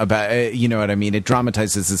system. About you know what I mean? It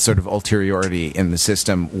dramatizes the sort of ulteriority in the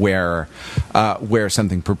system where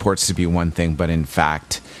something purports to be one thing, but in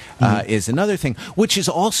fact is another thing. Which is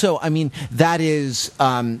also, I mean, that is.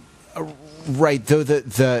 Right, though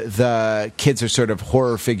the kids are sort of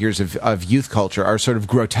horror figures of youth culture, are sort of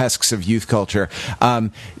grotesques of youth culture. The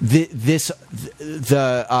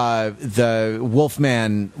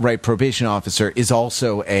Wolfman, right, probation officer is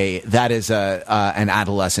also an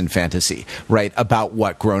adolescent fantasy, right, about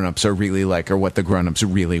what grown-ups are really like, or what the grown-ups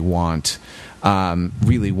really want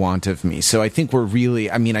of me. So I think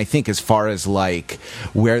I think as far as like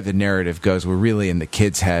where the narrative goes, we're really in the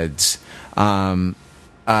kids' heads.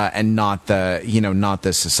 And not the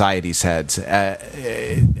society's heads,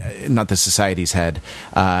 not the society's head,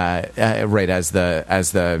 right as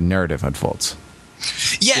the narrative unfolds.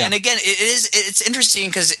 Yeah, and again, it's interesting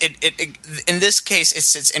because it in this case it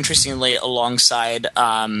sits interestingly alongside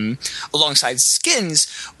Skins,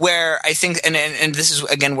 where I think and this is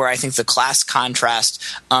again where I think the class contrast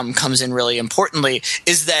comes in really importantly,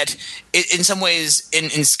 is that in some ways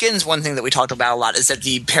in Skins, one thing that we talked about a lot is that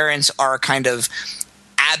the parents are kind of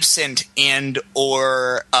absent and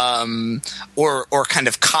or kind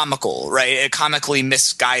of comical, right? Comically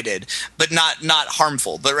misguided, but not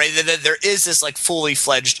harmful. But right, there is this like fully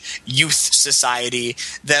fledged youth society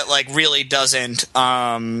that like really doesn't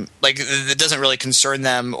that doesn't really concern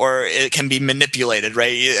them, or it can be manipulated,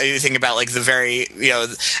 right? You think about like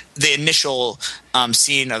the initial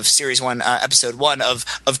scene of series 1, episode 1 of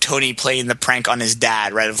Tony playing the prank on his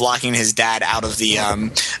dad, right? Of locking his dad out of the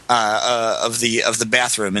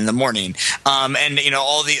bathroom in the morning, and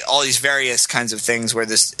all these various kinds of things where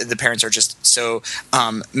the parents are just so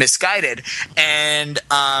misguided, and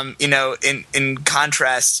in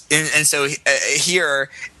contrast, and so here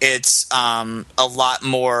it's a lot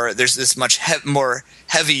more. There's this much more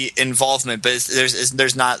heavy involvement, but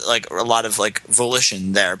there's not like a lot of like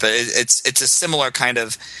volition there, but it's a similar kind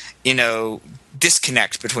of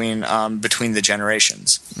disconnect between the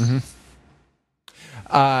generations. Mm-hmm.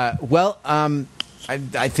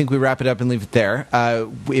 I think we wrap it up and leave it there.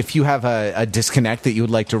 If you have a disconnect that you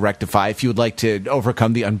would like to rectify, if you would like to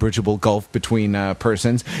overcome the unbridgeable gulf between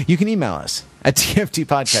persons, you can email us at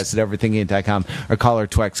tftpodcast@everythingidiot.com or call or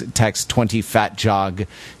text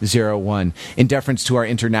 20FATJOG01. In deference to our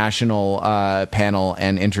international panel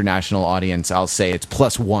and international audience, I'll say it's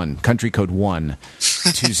 +1, country code 1,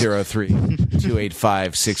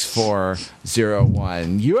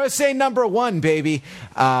 203-285-6401. USA number 1, baby.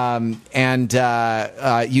 And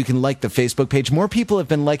you can like the Facebook page. More people have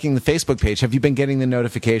been liking the Facebook page. Have you been getting the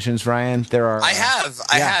notifications, Ryan? I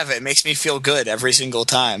have. It makes me feel good every single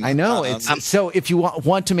time. I know. So if you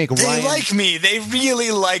want to make Ryan... They like me. They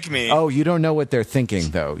really like me. Oh, you don't know what they're thinking,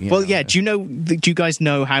 though. Yeah. Do you guys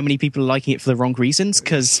know how many people are liking it for the wrong reasons?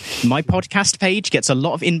 Because my podcast page gets a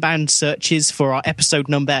lot of inbound searches for our episode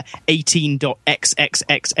number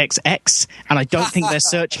 18.xxxxx, and I don't think they're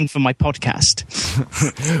searching for my podcast.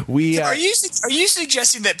 Are you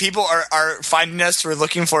suggesting that people are finding us for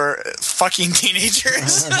looking for fucking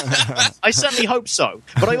teenagers? I certainly hope so,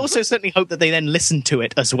 but I also certainly hope that they then listen to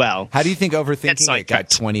it as well. How do you think Get overthinking it.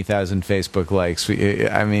 Got sidetracked. 20,000 Facebook likes.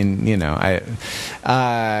 I mean, you know,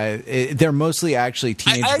 they're mostly actually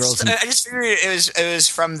teenage girls. I just figured it was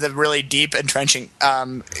from the really deep, entrenching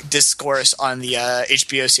discourse on the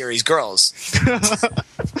HBO series Girls.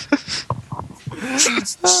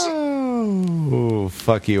 Oh,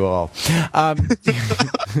 fuck you all.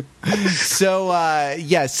 So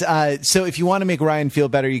if you want to make Ryan feel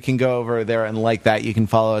better, you can go over there and like that. You can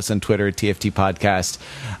follow us on Twitter at TFT Podcast.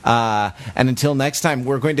 And until next time,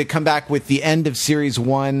 we're going to come back with the end of Series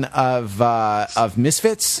 1 of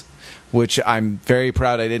Misfits, which I'm very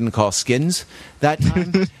proud I didn't call Skins that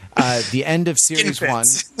time. The end of Series 1.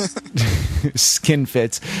 Skin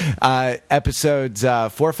Fits. Episodes 4,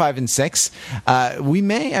 5, and 6. We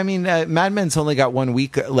may, Mad Men's only got 1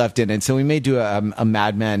 week left in it, so we may do a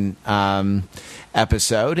Mad Men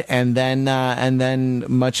episode, and then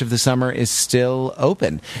much of the summer is still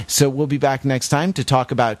open. So we'll be back next time to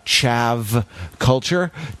talk about chav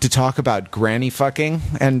culture, to talk about granny fucking,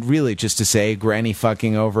 and really just to say granny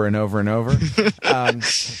fucking over and over and over,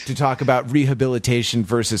 to talk about rehabilitation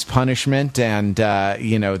versus punishment, and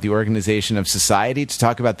the organization of society, to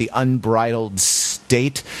talk about the unbridled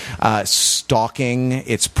state stalking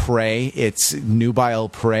its prey, its nubile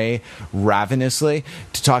prey, ravenously,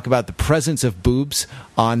 to talk about the presence of boobs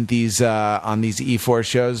on these E4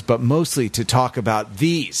 shows, but mostly to talk about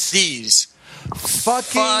these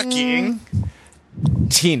fucking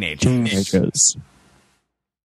teenagers.